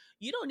 hey,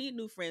 you don't need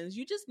new friends.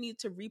 You just need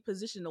to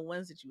reposition the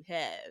ones that you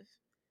have.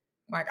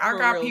 Like, I For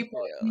got real, people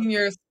for real. in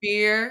your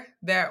sphere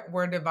that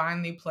were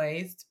divinely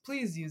placed.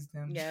 Please use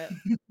them. Yep.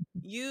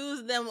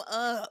 Use them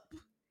up.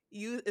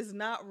 It's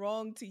not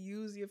wrong to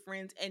use your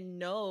friends and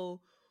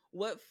know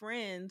what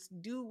friends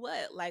do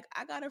what. Like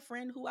I got a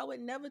friend who I would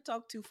never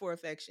talk to for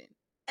affection.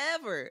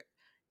 Ever.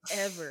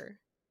 Ever.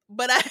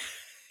 But I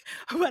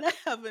but I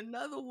have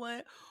another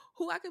one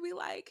who I could be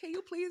like, can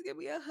you please give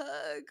me a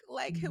hug?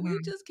 Like, Mhm.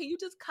 can you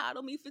just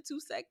coddle me for 2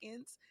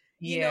 seconds?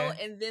 You know, Yeah.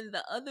 and then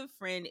the other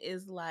friend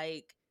is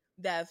like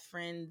that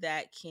friend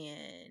that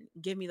can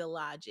give me the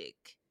logic.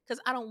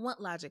 Because I don't want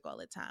logic all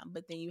the time.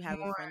 But then you Come have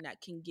a on. friend that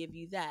can give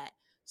you that.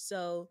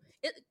 So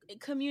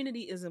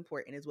community is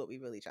important, is what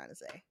we're really trying to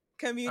say. Okay.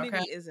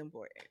 Community is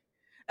important.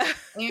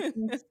 And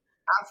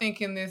I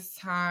think in this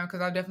time,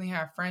 because I definitely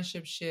have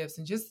friendship shifts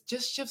and just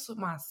shifts with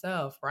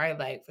myself, right?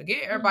 Like,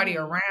 forget everybody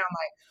around. Mhm.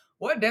 Like,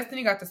 what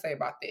Destiny got to say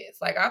about this?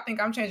 Like, I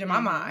think I'm changing my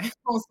Mhm. mind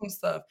on some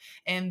stuff,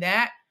 and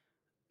that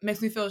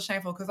makes me feel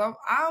shameful because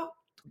I'll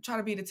try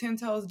to be the 10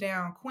 toes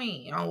down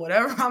queen on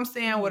whatever I'm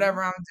saying, Mhm.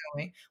 whatever I'm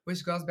doing,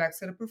 which goes back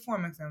to the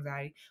performance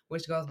anxiety,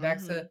 which goes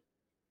back to, Mhm.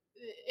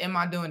 am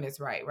I doing this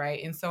right?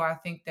 Right. And so I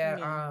think that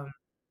Yeah.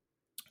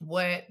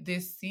 what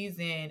this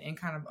season and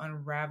kind of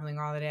unraveling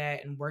all of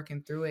that and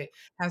working through it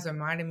has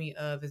reminded me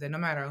of is that no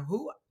matter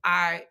who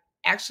I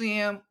actually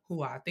am,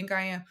 who I think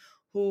I am,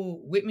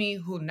 who with me,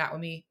 who not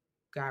with me,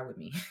 God with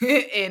me.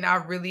 And I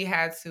really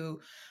had to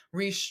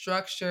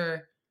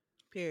restructure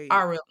Period.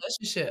 our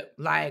relationship.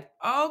 Like,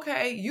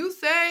 okay, you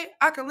say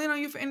I can lean on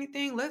you for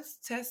anything. Let's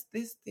test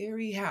this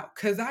theory out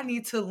because I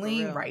need to For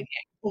lean real. right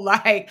now.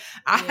 Like,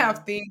 I Yeah.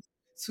 have things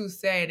to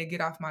say to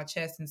get off my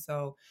chest. And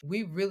so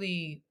we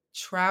really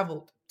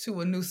traveled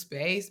to a new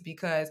space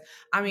because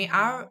I mean,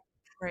 I Mhm.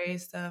 pray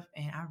stuff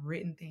and I've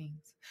written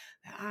things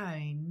that I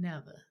ain't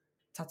never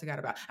talked to God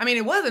about. I mean,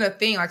 it wasn't a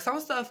thing. Like, some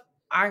stuff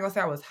I ain't gonna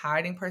say I was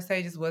hiding per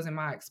se, just wasn't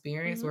my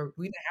experience Mhm. where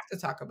we didn't have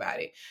to talk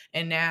about it.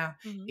 And now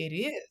Mhm. it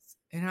is.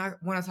 And I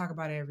want to talk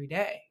about it every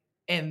day.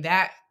 And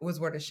that was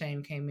where the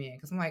shame came in.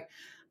 Cause I'm like,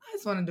 I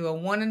just want to do a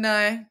one and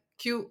done,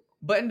 cute,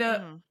 buttoned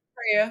up Mhm.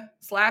 prayer,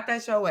 slap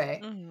that your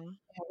way, Mhm.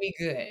 and we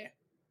good.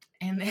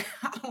 And then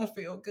I don't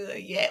feel good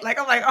yet. Like,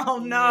 I'm like, oh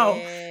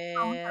no,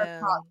 I'm gonna Yeah.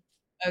 talk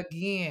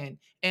again.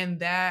 And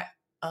that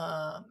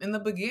in the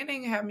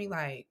beginning had me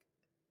like,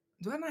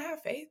 do I not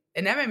have faith?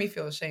 And that made me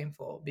feel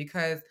shameful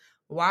because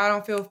why I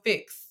don't feel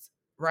fixed,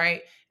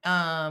 right?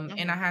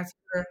 And I Mhm. had to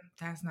hear,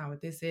 that's not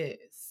what this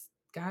is.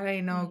 God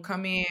ain't no Mhm.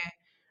 come in,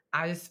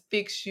 I just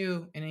fix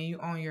you and then you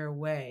on your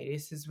way.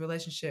 This is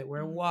relationship.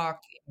 We're Mhm.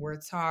 walking, we're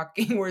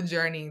talking, we're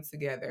journeying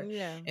together.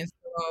 Yeah. And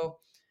so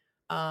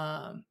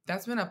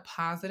that's been a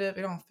positive.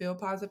 It don't feel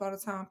positive all the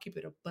time, keep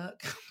it a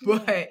buck.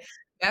 Yeah. But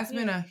that's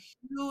been Yeah. a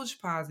huge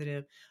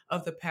positive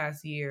of the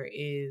past year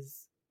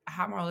is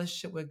how my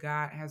relationship with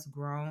God has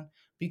grown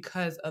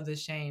because of the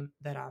shame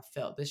that I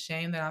felt. The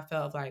shame that I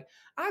felt like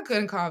I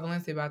couldn't call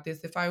Valencia about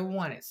this if I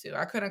wanted to.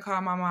 I couldn't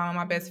call my mom and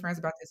my best Mhm. friends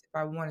about this if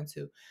I wanted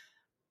to.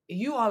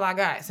 You all I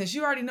got. Since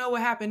you already know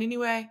what happened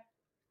anyway,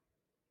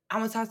 I'm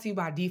gonna talk to you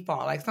by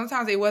default. Like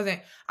sometimes it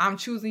wasn't I'm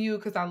choosing you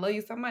because I love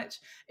you so much.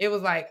 It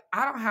was like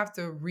I don't have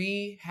to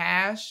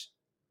rehash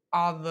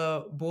all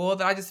the bull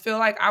that I just feel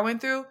like I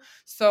went through.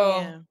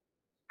 So Yeah.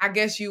 I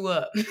guess you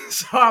up.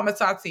 So I'm gonna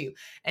talk to you.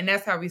 And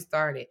that's how we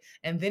started.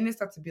 And then it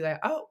started to be like,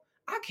 oh,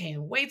 I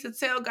can't wait to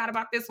tell God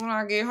about this when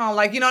I get home.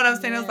 Like, you know what I'm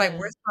saying? It's like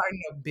we're Yeah.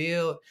 starting to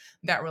build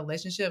that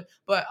relationship.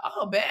 But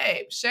oh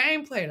babe,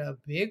 shame played a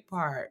big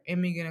part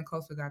in me getting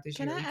close to God this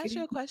Can year. Are I you ask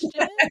you kidding a me?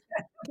 question?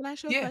 Can I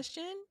ask you a Yeah.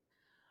 question?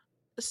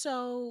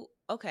 So,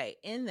 okay,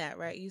 in that,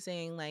 right? You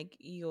saying like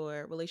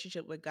your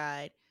relationship with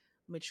God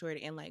matured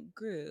and like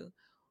grew.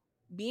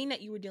 being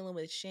that you were dealing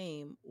with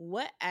shame,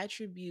 what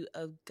attribute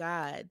of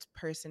God's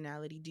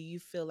personality do you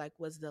feel like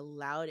was the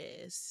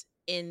loudest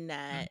in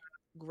Mhm. that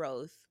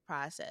growth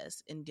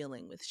process in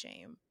dealing with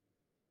shame?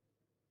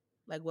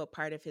 Like, what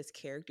part of his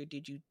character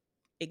did you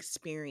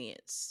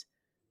experience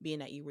being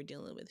that you were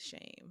dealing with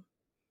shame?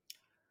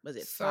 Was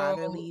it So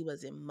fatherly?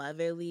 Was it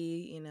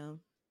motherly? You know?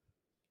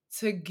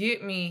 to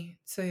get me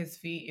to his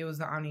feet, it was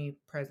the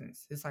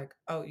omnipresence. It's like,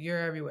 oh, you're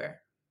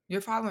everywhere.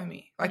 You're following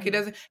me. Like Mm-hmm. it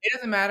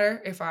doesn't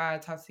matter if I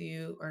talk to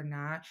you or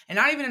not. And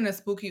not even in a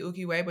spooky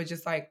ooky way, but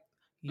just like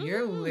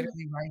you're Mm.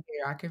 literally right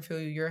here. I can feel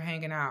you. You're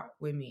hanging out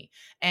with me.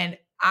 And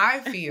I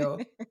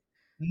feel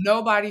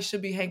nobody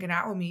should be hanging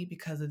out with me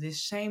because of this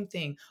shame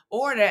thing,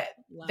 or that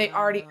they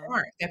already Wow.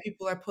 aren't, that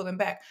people are pulling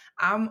back.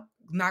 I'm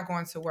not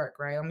going to work,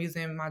 right? I'm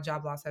using my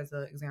job loss as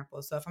an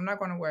example. So if I'm not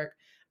going to work,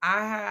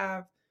 I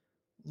have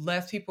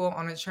less people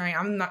on the train.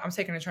 I'm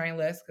taking the train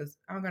less because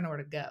I don't got nowhere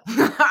to go.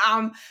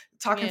 I'm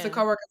talking to Yeah.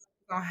 coworkers.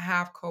 I don't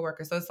have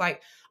coworkers. So it's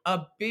like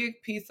a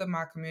big piece of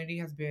my community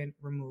has been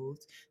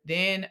removed.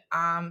 Then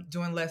I'm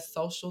doing less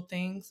social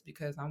things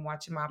because I'm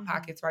watching my Mm-hmm.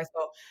 pockets, right?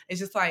 So it's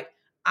just like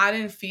I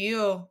didn't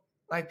feel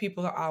like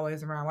people are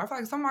always around. I feel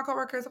like some of my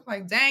coworkers, I'm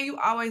like, dang, you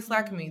always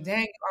slacking me. Mm-hmm.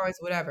 Dang, you always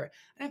whatever.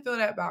 I didn't feel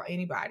that about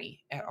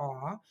anybody at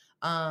all.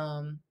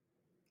 Um,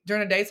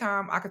 During the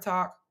daytime, I could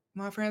talk.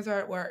 My friends are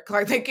at work.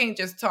 Like they can't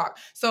just talk.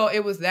 So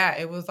it was that.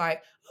 It was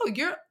like, oh,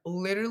 you're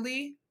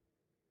literally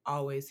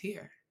always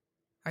here.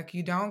 Like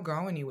you don't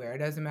go anywhere. It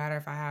doesn't matter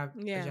if I have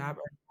a Yeah. job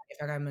or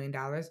if I got $1 million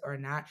or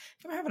not.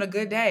 If I'm having a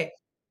good Mm-hmm. day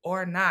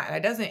or not.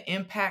 That doesn't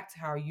impact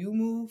how you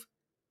move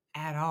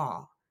at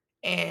all.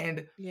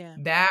 And Yeah.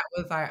 that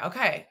was like,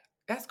 okay,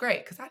 that's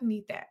great because I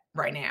need that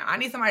right now. I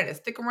need somebody to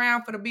stick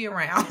around for the be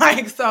around.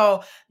 Like,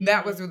 so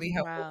that was really Mm-hmm.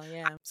 helpful. Wow.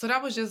 Yeah. So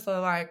that was just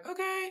like,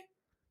 okay,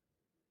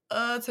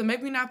 to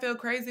make me not feel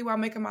crazy while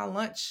making my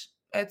lunch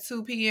at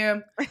 2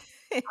 p.m.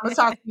 I'ma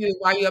talk to you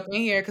while you up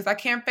in here because I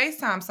can't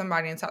FaceTime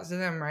somebody and talk to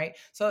them, right?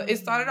 So it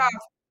started off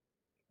Mm-hmm.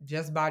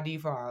 just by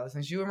default.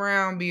 Since you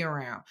around, be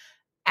around.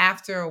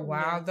 After a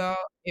while Yeah. though,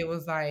 it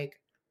was like,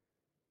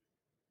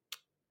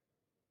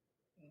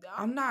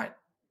 I'm not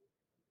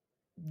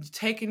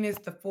taking this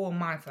the full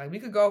mindset. Like we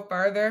could go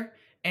further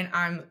and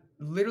I'm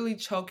literally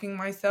choking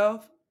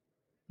myself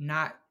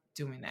not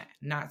doing that,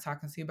 not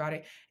talking to you about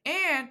it.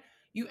 And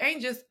you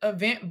ain't just a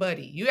vent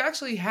buddy. You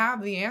actually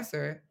have the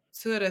answer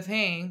to the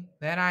thing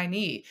that I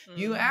need.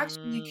 You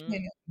actually Mm-hmm.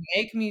 can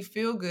make me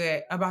feel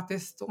good about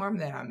this storm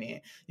that I'm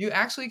in. You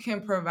actually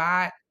can Mm-hmm.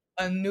 provide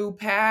a new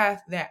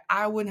path that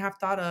I wouldn't have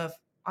thought of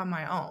on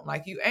my own.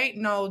 Like you ain't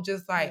no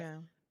just like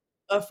Yeah.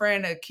 a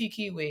friend to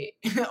kiki with,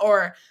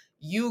 or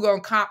you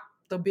gonna comp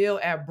the bill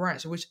at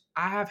brunch, which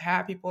I have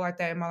had people like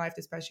that in my life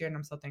this past year, and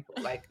I'm so thankful.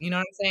 Like, you know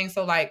what I'm saying?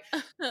 So, like,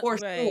 for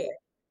sure. Right.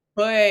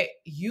 But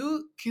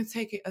you can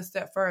take it a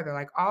step further.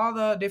 Like all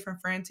the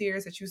different friend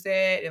tiers that you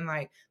said, and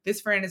like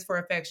this friend is for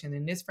affection,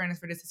 and this friend is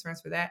for this friend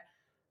is for that.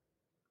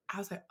 I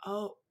was like,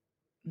 oh,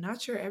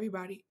 not sure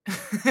everybody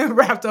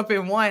wrapped up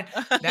in one.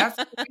 That's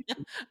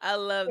I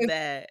love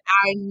that.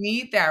 I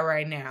need that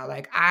right now.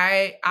 Like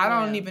I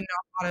don't Yeah. even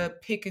know how to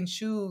pick and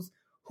choose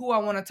who I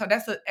want to talk.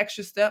 That's an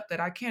extra step that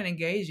I can't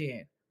engage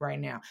in right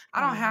now.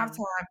 I don't have Mm-hmm.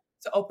 time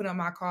to open up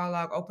my call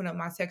log, open up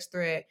my text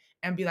thread,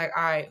 and be like,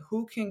 all right,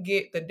 who can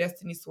get the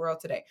destiny swirl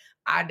today?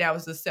 That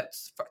was a step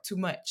too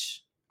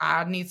much.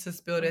 I need to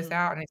spill this Mm-hmm.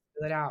 out. I need to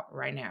spill it out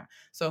right now.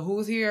 So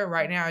who's here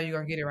right now? You're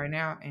gonna get it right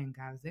now, and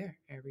God's there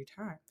every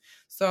time.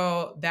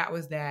 So that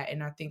was that,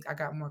 and I think I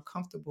got more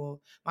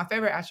comfortable. My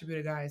favorite attribute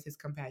of God is His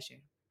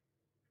compassion.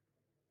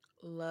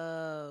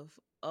 Love.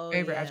 Oh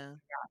Favorite attribute yeah.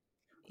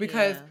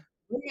 because Yeah.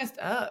 we messed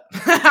up.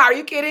 Are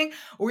you kidding?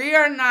 We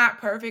are not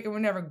perfect and we're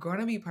never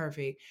gonna be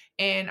perfect.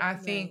 And I Right.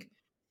 think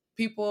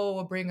people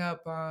will bring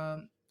up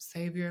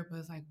savior, but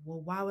it's like,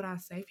 well, why would I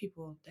save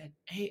people that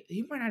hey,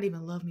 you might not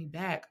even love me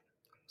back?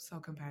 I'm so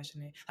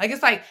compassionate. Like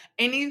it's like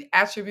any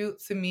attribute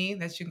to me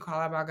that you can call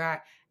out about God,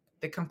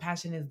 the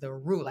compassion is the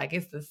root. Like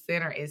it's the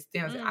center, it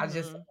stems. I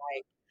just Mm-hmm.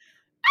 like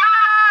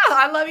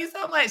I love you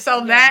so much.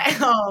 So Yeah. that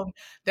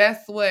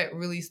that's what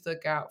really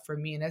stuck out for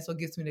me. And that's what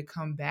gets me to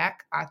come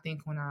back. I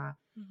think when I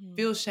Mm-hmm.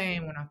 feel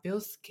shame, when I feel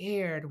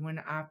scared, when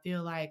I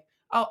feel like,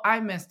 oh, I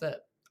messed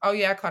up. Oh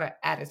yeah, I caught an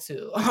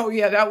attitude. Oh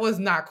yeah, that was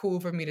not cool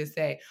for me to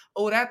say.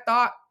 Oh, that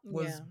thought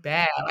was Yeah.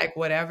 bad. Like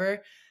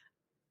whatever.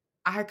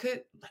 I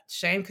could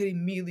shame could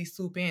immediately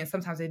swoop in.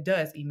 Sometimes it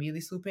does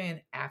immediately swoop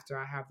in after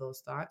I have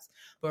those thoughts.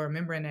 But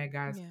remembering that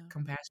guy's Yeah.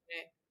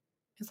 compassionate,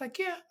 it's like,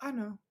 yeah, I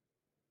know.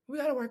 We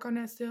gotta work on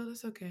that still.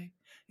 That's okay.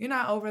 You're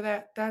not over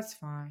that. That's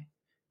fine.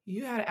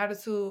 You had an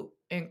attitude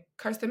and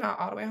cursed him out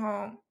all the way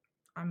home.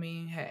 I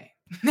mean, hey,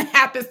 it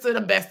happens to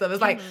the best of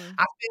us. Like, Mm-hmm.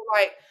 I feel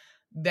like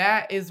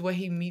that is what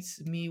he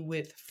meets me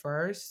with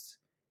first.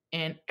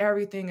 And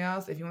everything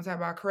else, if you want to talk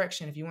about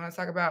correction, if you want to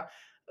talk about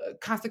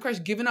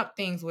consecration, giving up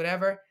things,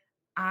 whatever,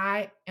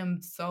 I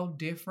am so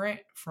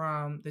different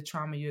from the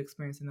trauma you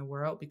experience in the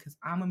world because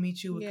I'm going to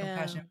meet you with Yeah.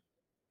 compassion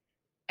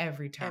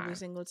every Every time.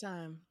 single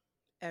time.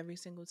 Every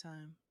single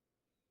time.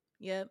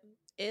 Yep.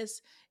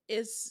 It's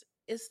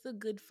it's the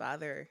good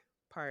father.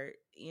 part.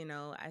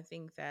 I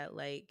think that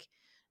like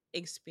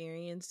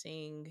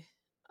experiencing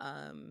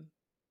um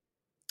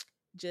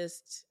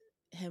just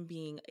him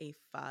being a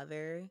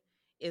father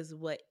is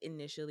what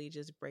initially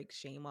just breaks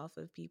shame off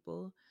of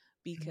people,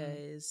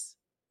 Mhm. because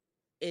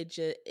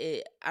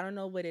it I don't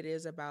know what it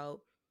is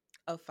about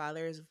a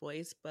father's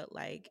voice, but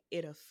like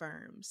it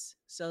affirms.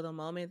 So the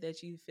moment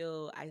that you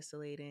feel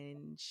isolated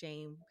and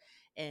shame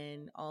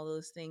and all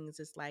those things,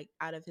 it's like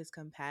out of his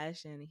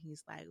compassion,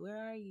 he's like, "Where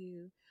are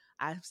you?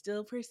 I'm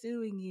still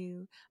pursuing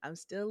you. I'm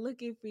still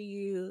looking for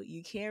you.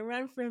 You can't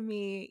run from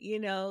me."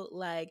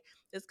 Like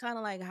it's kind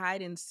of like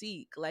hide and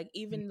seek. Like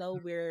even though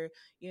we're,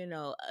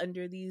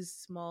 under these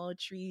small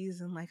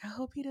trees and like, I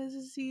hope he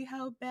doesn't see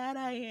how bad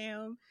I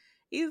am.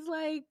 He's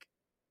like,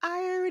 I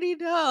already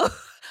know.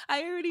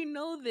 I already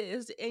know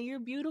this, and you're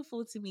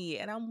beautiful to me,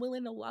 and I'm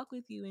willing to walk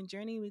with you and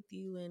journey with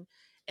you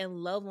and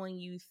love on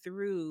you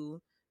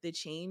through the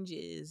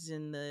changes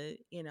and the,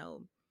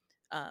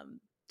 um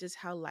just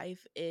how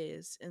life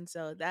is. And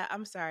so that,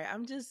 I'm sorry,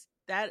 I'm just,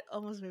 that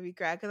almost made me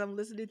cry because I'm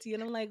listening to you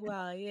and I'm like,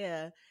 wow,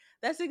 yeah,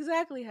 that's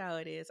exactly how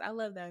it is. I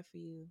love that for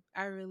you.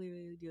 I really,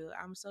 really do.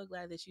 I'm so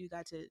glad that you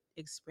got to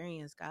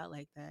experience God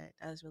like that.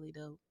 That's really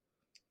dope.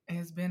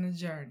 It's been a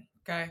journey.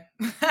 Okay.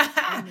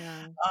 I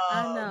know.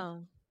 I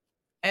know.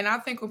 And I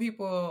think when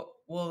people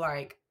will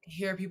like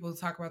hear people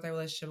talk about their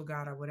relationship with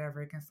God or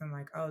whatever, it can seem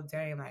like, oh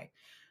dang, like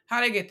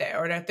how they get that,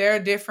 or that they're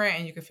different,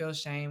 and you can feel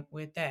shame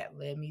with that.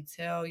 Let me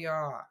tell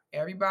y'all,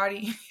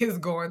 everybody is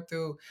going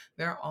through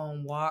their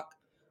own walk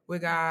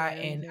with God. Very,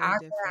 And I very can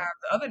different. have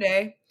the other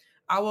day,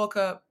 I woke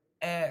up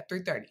at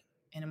 3:30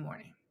 in the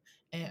morning,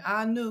 and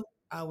I knew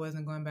I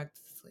wasn't going back to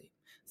sleep.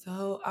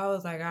 So I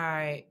was like, all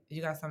right,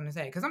 you got something to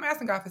say? Because I'm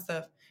asking God for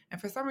stuff, and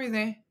for some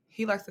reason,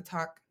 He likes to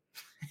talk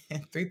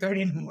at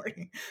 3:30 in the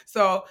morning.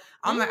 So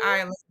I'm like, all Hmm.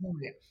 right, let's do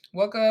it.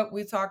 Woke up,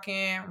 we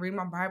talking, read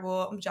my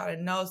Bible, I'm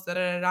jotting notes, da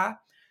da da da.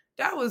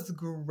 That was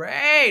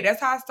great.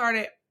 That's how I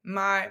started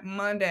my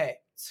Monday.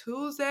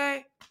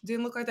 Tuesday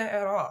didn't look like that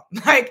at all.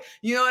 Like,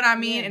 you know what I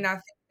mean? Yeah. And I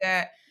think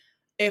that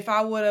if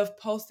I would have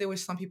posted, which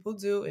some people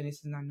do, and this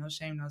is not no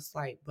shame, no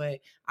slight, but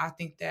I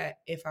think that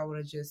if I would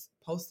have just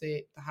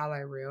posted the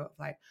highlight reel,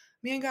 like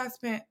me and God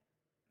spent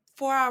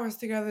 4 hours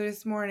together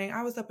this morning.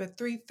 I was up at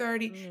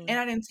 3:30 Yeah. and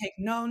I didn't take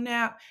no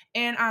nap.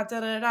 And I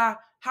da da da.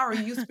 How are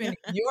you spending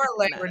your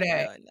Not Labor a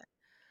Day? no, no.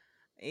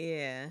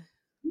 Yeah.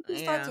 You can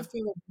start to Yeah.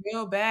 feel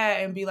real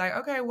bad and be like,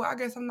 okay, well, I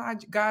guess I'm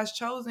not God's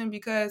chosen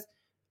because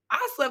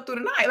I slept through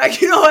the night.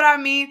 Like, you know what I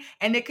mean?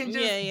 And it can Yeah,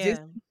 just dis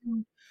yeah.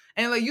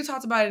 and like you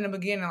talked about it in the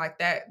beginning, like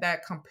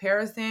that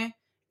comparison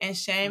and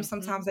shame Mhm.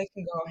 sometimes they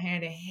can go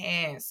hand in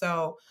hand.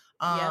 So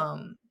Yep.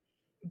 um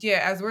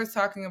yeah, as we're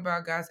talking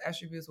about God's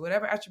attributes,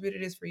 whatever attribute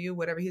it is for you,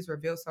 whatever He's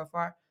revealed so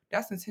far,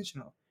 that's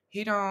intentional.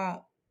 He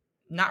don't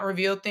not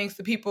reveal things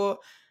to people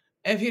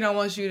if He don't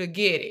want you to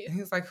get it.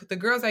 He's like, the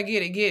girls that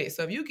get it, get it.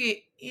 So if you get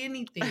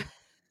anything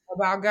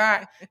about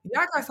God,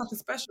 y'all got something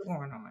special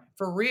going on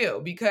for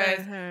real. Because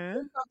Uh-huh.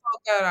 there's some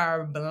folks that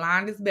are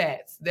blind as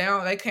bats.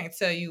 They can't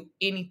tell you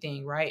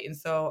anything, right? And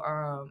so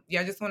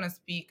yeah, I just want to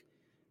speak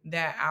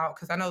that out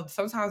because I know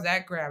sometimes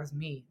that grabs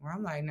me where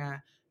I'm like, nah,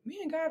 me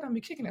and God don't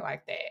be kicking it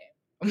like that.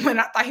 When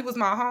I thought he was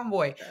my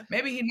homeboy.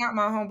 Maybe he not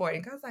my homeboy.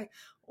 And God's like,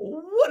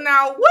 what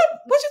now? What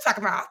you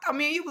talking about? I thought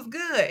me and you was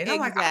good. And I'm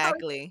like, I thought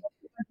Exactly.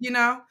 you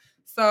know?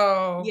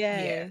 So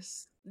yeah.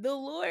 Yes. The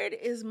Lord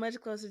is much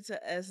closer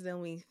to us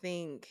than we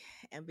think.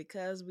 And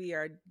because we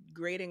are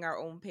grading our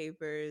own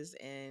papers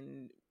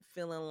and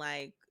feeling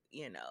like,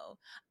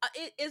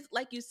 it's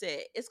like you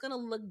said, it's going to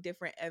look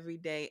different every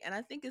day. And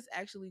I think it's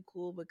actually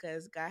cool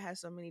because God has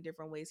so many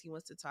different ways he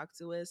wants to talk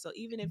to us. So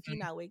even if he's Mhm.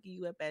 not waking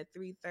you up at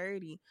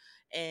 3:30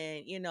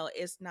 and,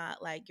 it's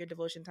not like your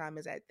devotion time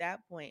is at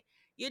that point,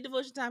 your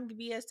devotion time could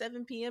be at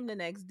 7 p.m. the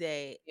next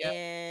day, Yep.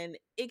 and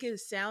it can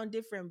sound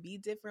different, be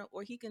different,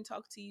 or he can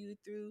talk to you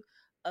through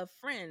a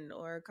friend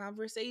or a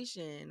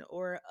conversation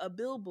or a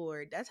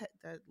billboard. That,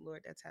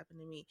 Lord, that's happened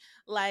to me.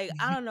 Like,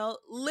 I don't know,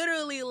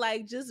 literally,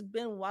 like, just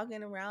been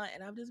walking around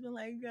and I've just been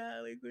like,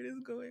 God, like, what is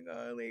going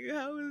on? Like,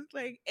 how is,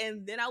 like,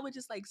 and then I would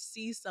just like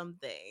see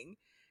something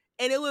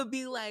and it would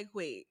be like,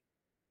 wait,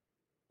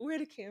 where are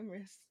the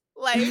cameras?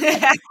 Like,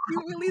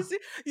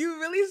 you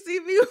really see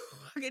me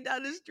walking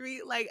down the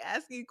street like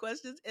asking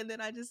questions, and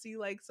then I just see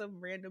like some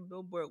random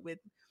billboard with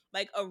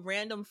like a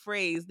random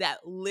phrase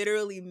that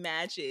literally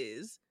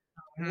matches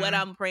what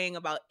Mhm. I'm praying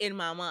about in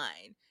my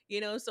mind.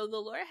 So the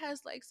Lord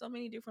has like so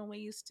many different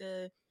ways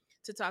to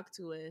talk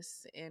to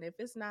us. And if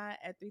it's not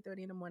at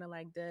 3:30 in the morning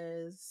like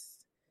this,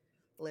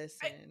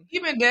 listen,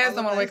 Even Des all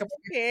don't of want to us wake up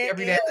at 3:30 can't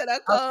every day. answer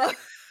the call. Okay.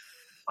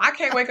 I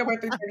can't wake up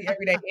at 3:30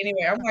 every day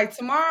anyway. I'm like,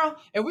 tomorrow,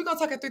 if we're gonna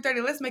talk at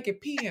 3:30, let's make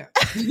it PM.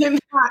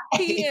 Not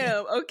AM.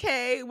 PM,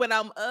 okay, when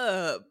I'm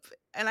up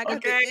and I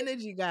got the Okay.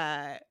 energy,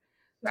 God.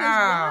 Cause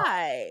Child.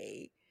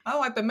 why? I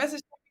want the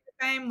message to be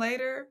the same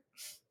later.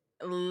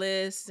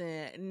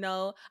 Listen,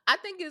 no, I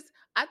think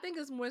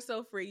it's more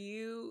so for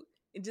you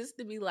just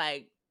to be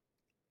like,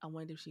 I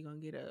wonder if she gonna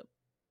get up.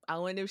 I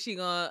wonder if she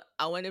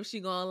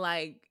gonna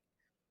like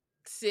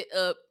sit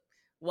up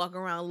walk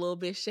around a little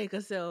bit, shake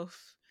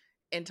herself,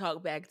 and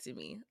talk back to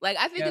me. Like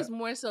I think Yeah. it's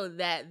more so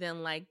that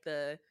than like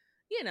the,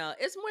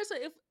 it's more so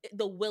if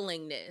the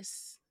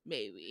willingness,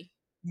 maybe.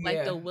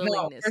 Like the Yeah. No, for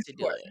willingness to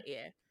do sure. it.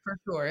 Yeah. For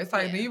sure. It's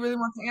like, do Yeah. you really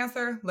want the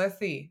answer? Let's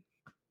see.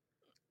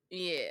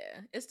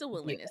 Yeah. It's the Yeah.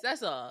 willingness.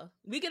 That's all.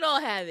 We could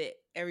all have it,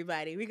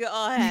 everybody. We could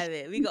all have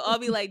it. We could all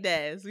be like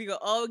this. We could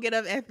all get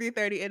up at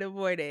 3:30 in the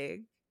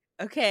morning.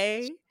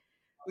 Okay?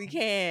 We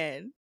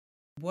can.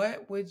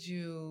 What would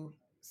you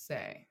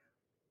say?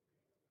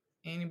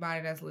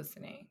 Anybody that's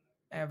listening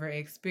ever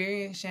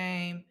experience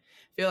shame?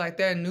 Feel like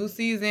their new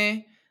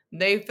season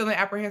they feeling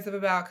apprehensive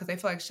about because they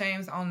feel like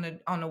shame's on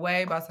the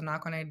way, about to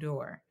knock on their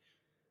door,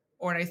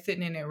 or they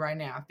sitting in it right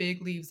now,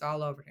 fig leaves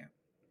all over them.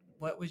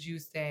 What would you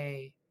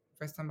say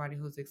for somebody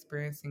who's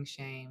experiencing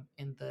shame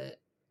and the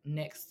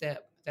next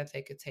step that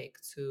they could take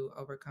to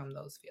overcome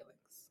those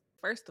feelings?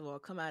 First of all,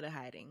 come out of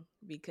hiding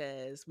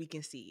because we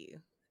can see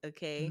you.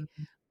 Okay?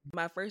 Mhm.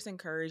 My first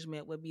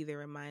encouragement would be the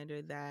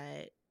reminder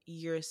that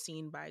you're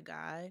seen by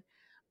God.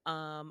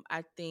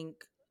 I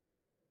think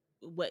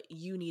what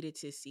you needed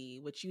to see,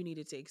 what you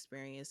needed to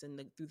experience, and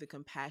through the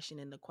compassion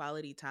and the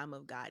quality time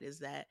of God is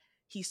that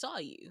He saw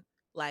you.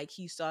 Like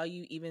He saw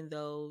you, even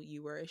though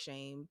you were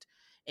ashamed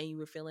and you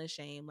were feeling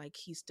shame. Like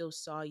He still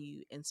saw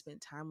you and spent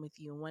time with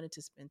you and wanted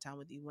to spend time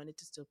with you, wanted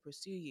to still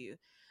pursue you.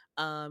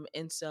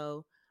 And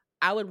so,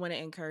 I would want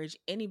to encourage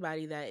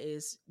anybody that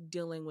is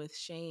dealing with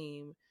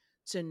shame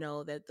to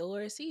know that the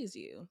Lord sees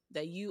you,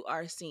 that you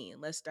are seen.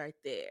 Let's start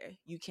there.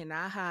 You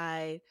cannot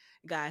hide.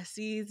 God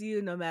sees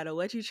you no matter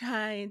what you're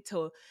trying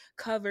to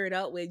cover it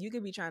up with. You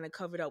could be trying to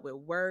cover it up with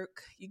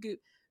work. You could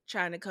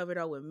trying to cover it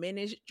up with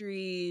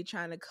ministry,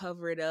 trying to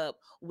cover it up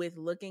with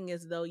looking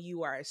as though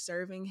you are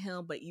serving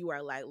him, but you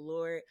are like,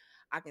 Lord,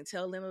 I can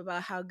tell them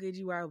about how good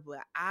you are,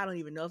 but I don't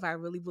even know if I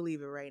really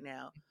believe it right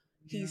now.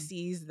 He Yeah.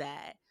 sees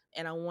that.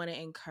 And I want to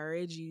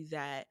encourage you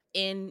that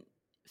in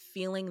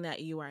feeling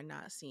that you are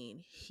not seen,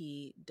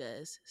 he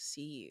does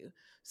see you.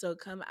 So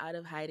come out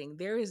of hiding.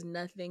 There is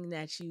nothing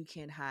that you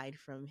can hide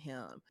from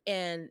him.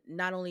 And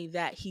not only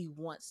that, he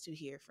wants to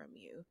hear from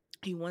you.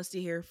 He wants to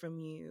hear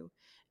from you.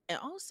 And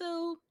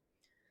also,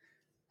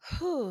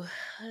 whew,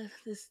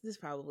 this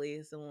probably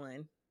is the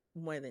one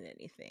more than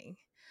anything.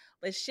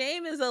 But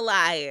shame is a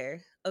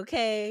liar.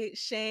 Okay?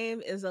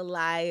 Shame is a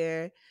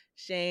liar.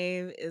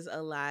 Shame is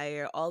a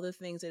liar. All the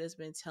things that it's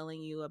been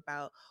telling you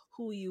about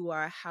who you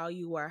are,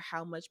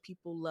 how much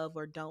people love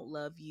or don't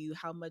love you,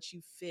 how much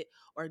you fit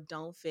or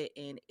don't fit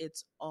in,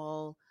 it's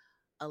all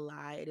a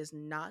lie. It is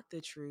not the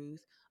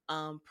truth.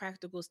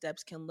 Practical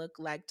steps can look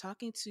like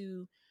talking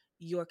to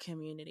your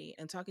community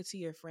and talking to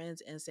your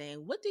friends and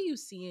saying, what do you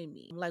see in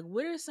me? Like,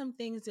 what are some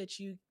things that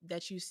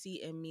you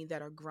see in me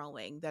that are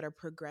growing, that are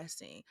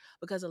progressing?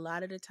 Because a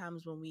lot of the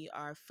times when we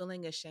are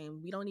feeling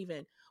ashamed,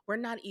 we're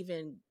not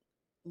even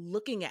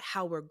looking at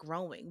how we're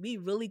growing. We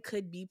really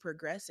could be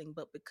progressing,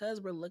 but because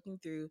we're looking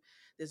through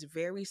this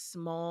very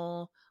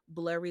small,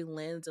 blurry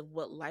lens of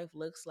what life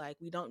looks like,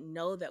 we don't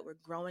know that we're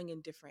growing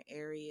in different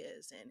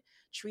areas and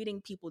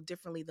treating people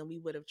differently than we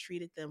would have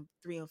treated them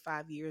 3 and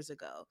 5 years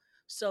ago.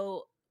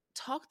 So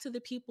talk to the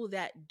people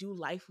that do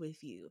life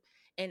with you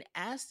and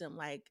ask them,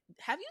 like,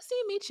 have you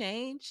seen me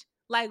change?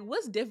 Like,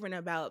 what's different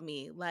about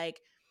me?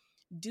 Like,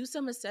 do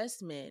some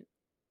assessment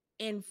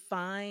and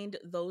find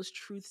those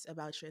truths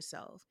about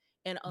yourself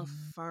and Mhm.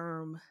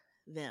 affirm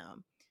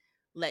them.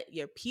 Let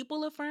your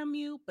people affirm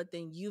you, but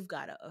then you've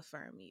got to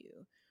affirm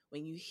you.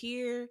 When you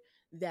hear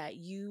that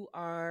you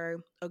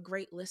are a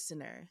great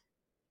listener,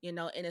 in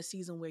a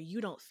season where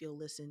you don't feel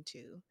listened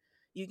to,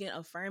 you can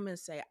affirm and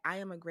say, I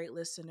am a great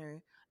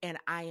listener and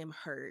I am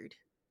heard.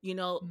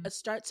 Mhm.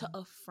 Start to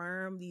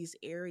affirm these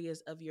areas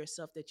of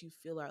yourself that you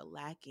feel are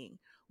lacking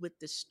with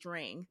the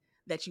strength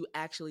that you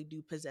actually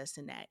do possess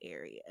in that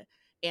area.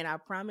 And I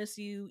promise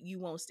you, you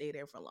won't stay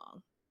there for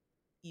long.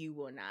 You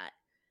will not.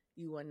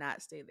 You will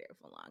not stay there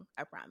for long.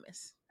 I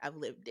promise. I've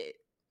lived it.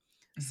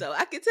 So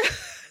I could tell.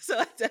 So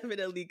I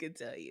definitely could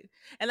tell you.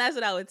 And that's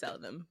what I would tell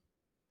them.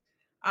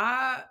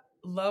 I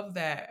love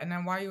that. And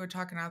then while you were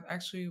talking, I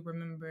actually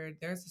remembered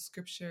there's a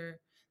scripture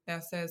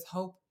that says, my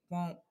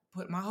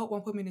hope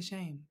won't put me to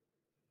shame.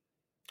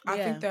 I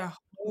think Yeah. that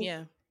hope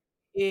Yeah.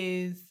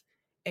 is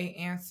a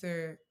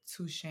answer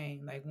to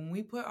shame. Like when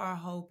we put our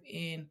hope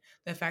in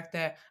the fact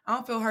that I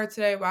don't feel hurt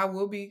today, but I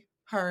will be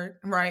hurt,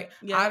 right?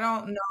 I Yep.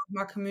 don't know if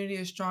my community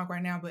is strong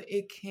right now, but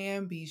it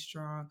can be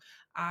strong.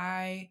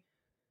 I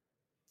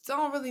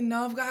don't really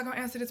know if God gonna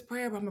answer this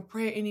prayer, but I'm gonna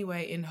pray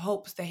anyway in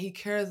hopes that He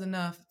cares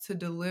enough to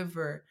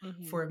deliver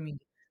Mm-hmm. for me.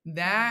 Mm-hmm.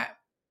 That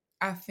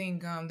I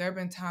think there have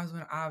been times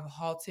when I've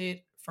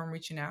halted from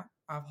reaching out.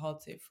 I've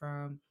halted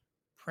from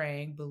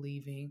praying,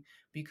 believing,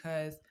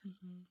 because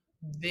Mm-hmm.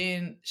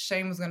 then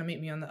shame was gonna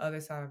meet me on the other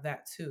side of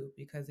that too.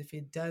 Because if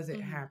it doesn't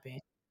Mm-hmm. happen,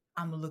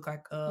 I'm gonna look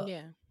like a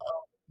Yeah.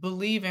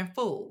 believing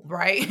fool,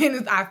 right?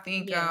 And I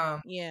think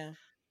Yeah. Yeah.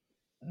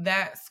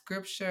 that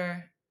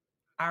scripture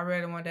I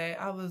read it one day.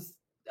 I was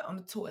on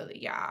the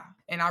toilet, y'all,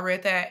 and I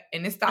read that,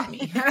 and it stopped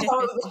me. I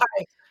was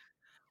like,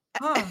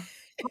 Huh.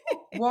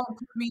 Hope won't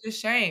put me to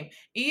shame.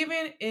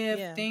 Even if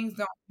Yeah. things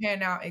don't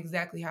pan out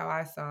exactly how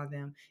I saw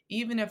them,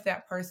 even if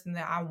that person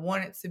that I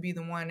wanted to be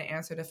the one to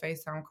answer the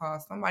FaceTime call,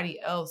 somebody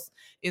else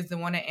is the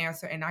one to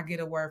answer and I get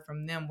a word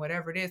from them,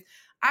 whatever it is,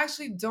 I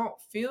actually don't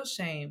feel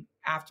shame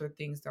after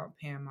things don't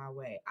pan my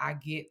way. I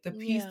get the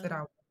peace Yeah. that I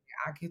wanted.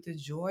 I get the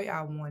joy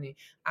I wanted.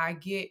 I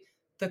get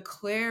the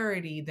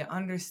clarity, the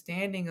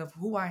understanding of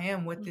who I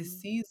am, what this Mhm.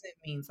 season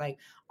means. Like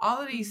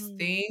all of these Mhm.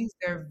 things,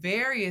 there are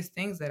various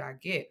things that I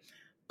get,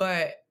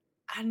 but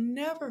I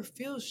never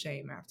feel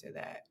shame after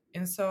that.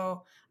 And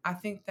so I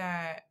think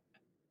that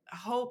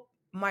hope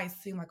might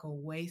seem like a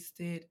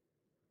wasted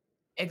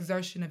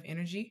exertion of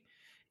energy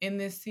in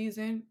this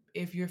season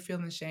if you're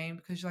feeling shame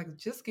because you're like,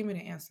 just give me the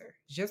answer.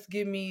 Just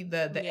give me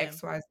the Yeah.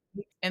 XYZ.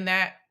 And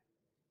that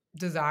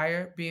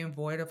desire being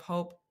void of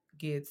hope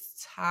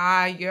gets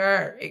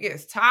tired. It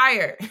gets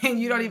tired. And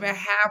you don't even Mhm.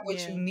 have what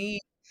you Yeah.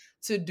 need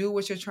to do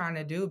what you're trying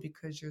to do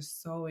because you're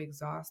so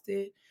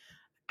exhausted.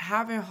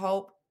 Having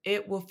hope,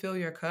 it will fill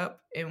your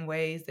cup in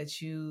ways that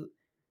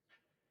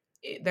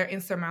they're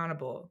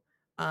insurmountable.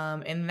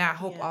 And that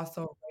hope Yeah.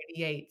 also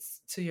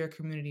radiates to your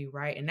community,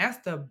 right? And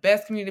that's the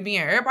best community to be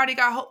in. Everybody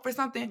got hope for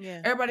something.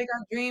 Yeah. Everybody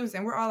got dreams,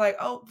 and we're all like,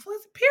 "Oh,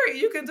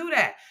 period, you can do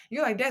that."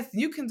 You're like, "That's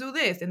you can do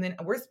this," and then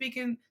we're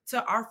speaking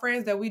to our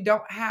friends that we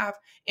don't have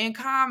in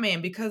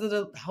common because of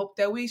the hope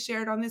that we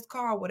shared on this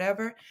call,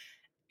 whatever.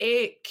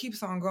 It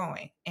keeps on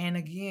going, and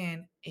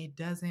again, it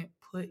doesn't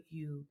put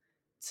you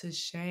to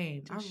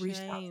shame. To I've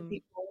reached out to shame.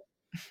 people.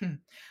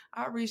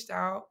 I reached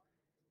out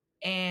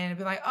and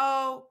be like,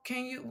 "Oh,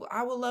 can you?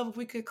 I would love if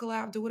we could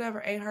collab, do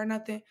whatever." Ain't heard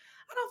nothing.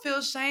 I don't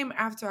feel shame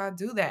after I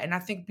do that. And I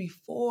think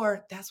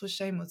before, that's what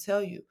shame will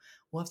tell you.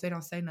 What if they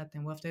don't say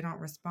nothing? What if they don't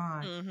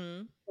respond?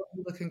 Mhm.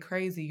 You're looking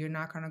crazy. You're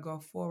not going to go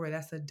forward.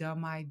 That's a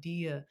dumb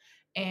idea.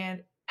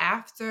 And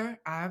after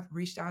I've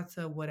reached out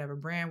to whatever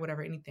brand,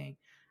 whatever, anything,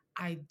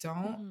 I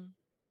don't Mhm.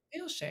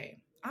 feel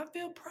shame. I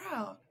feel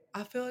proud.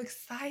 I feel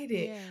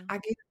excited. Yeah. I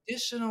get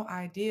additional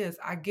ideas.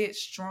 I get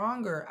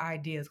stronger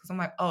ideas because I'm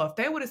like, oh, if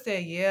they would have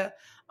said, yeah,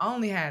 I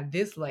only had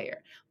this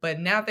layer. But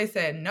now if they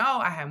said, no,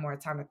 I had more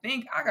time to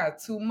think. I got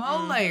two more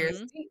layers.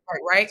 Mhm.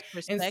 Right?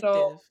 It's And so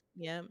perspective.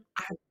 Yep.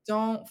 I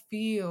don't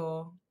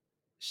feel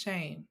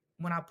shame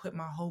when I put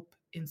my hope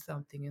in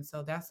something. And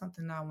so that's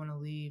something I want to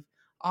leave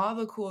all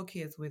the cool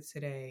kids with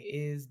today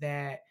is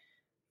that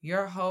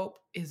your hope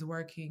is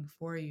working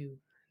for you,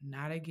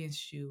 not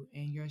against you.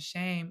 And your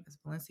shame, as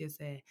Valencia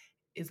said,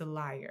 is a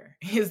liar.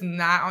 It's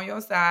not on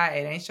your side.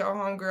 It ain't your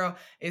homegirl.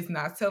 It's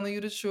not telling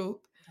you the truth.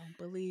 Don't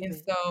believe And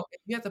it. so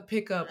if you have to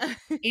pick up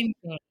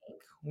anything,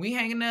 we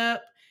hanging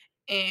up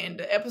and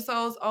the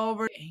episode's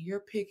over and you're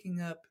picking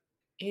up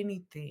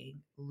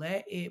anything,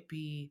 let it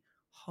be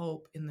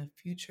hope in the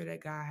future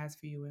that God has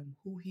for you and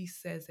who he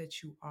says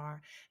that you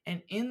are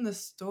and in the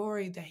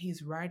story that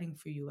he's writing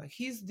for you. Like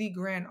he's the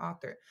grand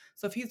author.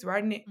 So if he's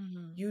writing it,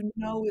 Mhm. you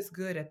know it's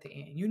good at the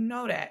end. You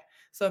know that.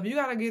 So if you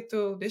got to get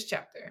through this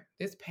chapter,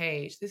 this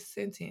page, this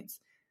sentence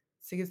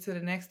to get to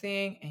the next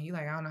thing and you're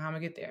like, I don't know how I'm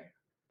going to get there,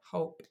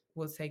 hope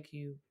will take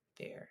you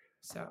there.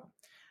 So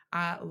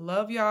I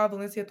love y'all.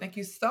 Valencia, thank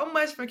you so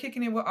much for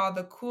kicking in with all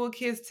the cool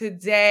kids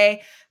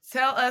today.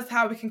 Tell us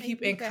how we can Thank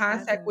keep you in for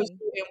contact having with me.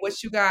 you and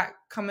what you got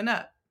coming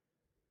up.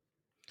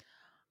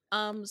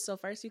 So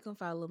first you can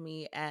follow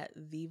me at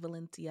the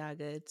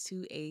Valenciaga,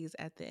 two A's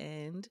at the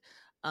end,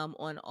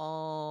 on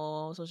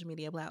all social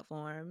media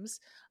platforms.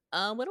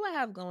 What do I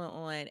have going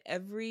on?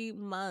 Every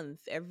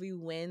month, every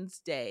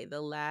Wednesday,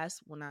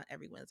 not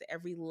every Wednesday,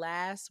 every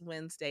last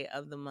Wednesday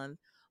of the month,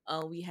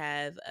 we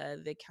have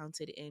the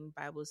Counted in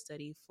Bible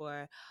study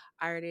for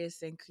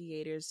artists and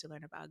creators to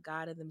learn about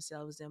God and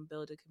themselves and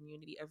build a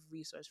community of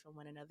resource for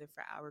one another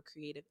for our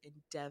creative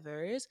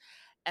endeavors,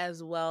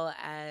 as well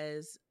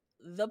as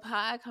the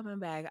pod coming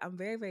back. I'm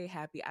very, very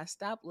happy. I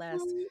stopped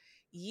last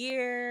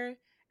year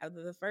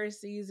after the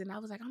first season. I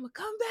was like, I'm gonna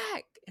come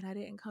back. And I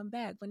didn't come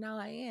back, but now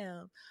I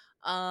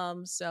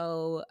am.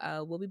 So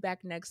we'll be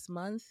back next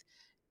month.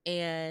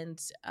 And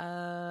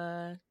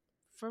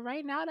for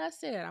right now,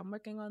 that's it. I'm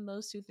working on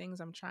those two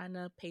things. I'm trying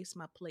to pace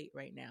my plate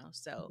right now.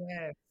 So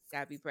Yes.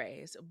 God be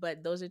praised.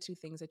 But those are two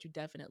things that you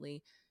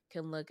definitely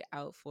can look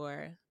out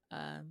for.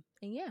 And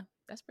yeah,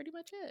 that's pretty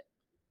much it.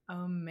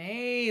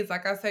 Amazing.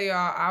 Like I say,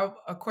 y'all,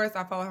 of course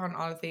I follow her on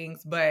all the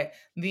things, but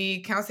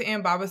the Counsel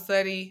and Bible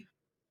study,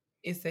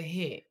 it's a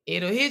hit.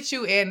 It'll hit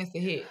you and it's a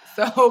hit.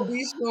 So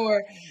be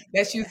sure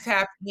that you Yeah.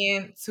 tap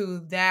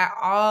into that.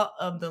 All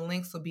of the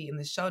links will be in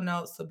the show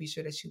notes. So be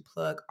sure that you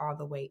plug all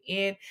the way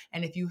in.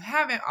 And if you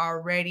haven't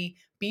already,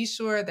 be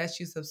sure that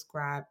you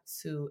subscribe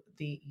to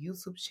the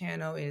YouTube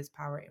channel. It is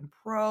Power and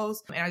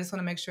Pros. And I just want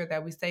to make sure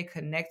that we stay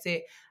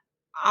connected.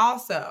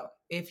 Also,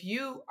 if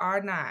you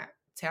are not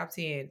tapped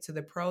in to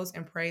the Pros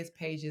and Praise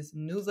Pages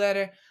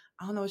newsletter,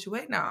 I don't know what you're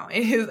waiting on.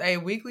 It is a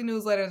weekly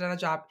newsletter that I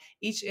drop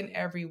each and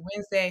every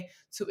Wednesday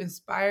to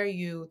inspire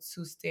you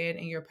to stand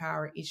in your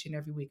power each and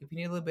every week. If you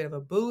need a little bit of a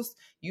boost,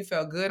 you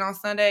felt good on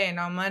Sunday and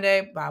on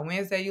Monday, by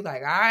Wednesday, you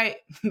like, all right,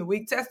 the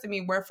week tested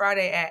me, where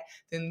Friday at?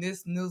 Then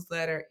this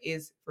newsletter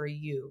is for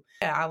you.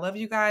 Yeah, I love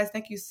you guys.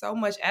 Thank you so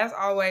much, as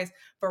always,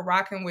 for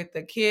rocking with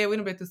the kid.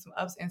 We've been through some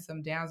ups and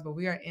some downs, but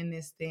we are in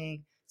this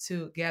thing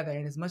together.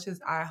 And as much as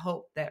I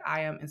hope that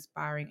I am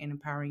inspiring and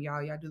empowering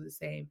y'all, y'all do the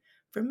same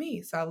for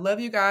me. So I love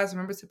you guys.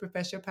 Remember to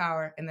profess your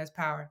power, and that's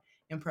power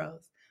in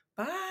prose.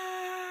 Bye.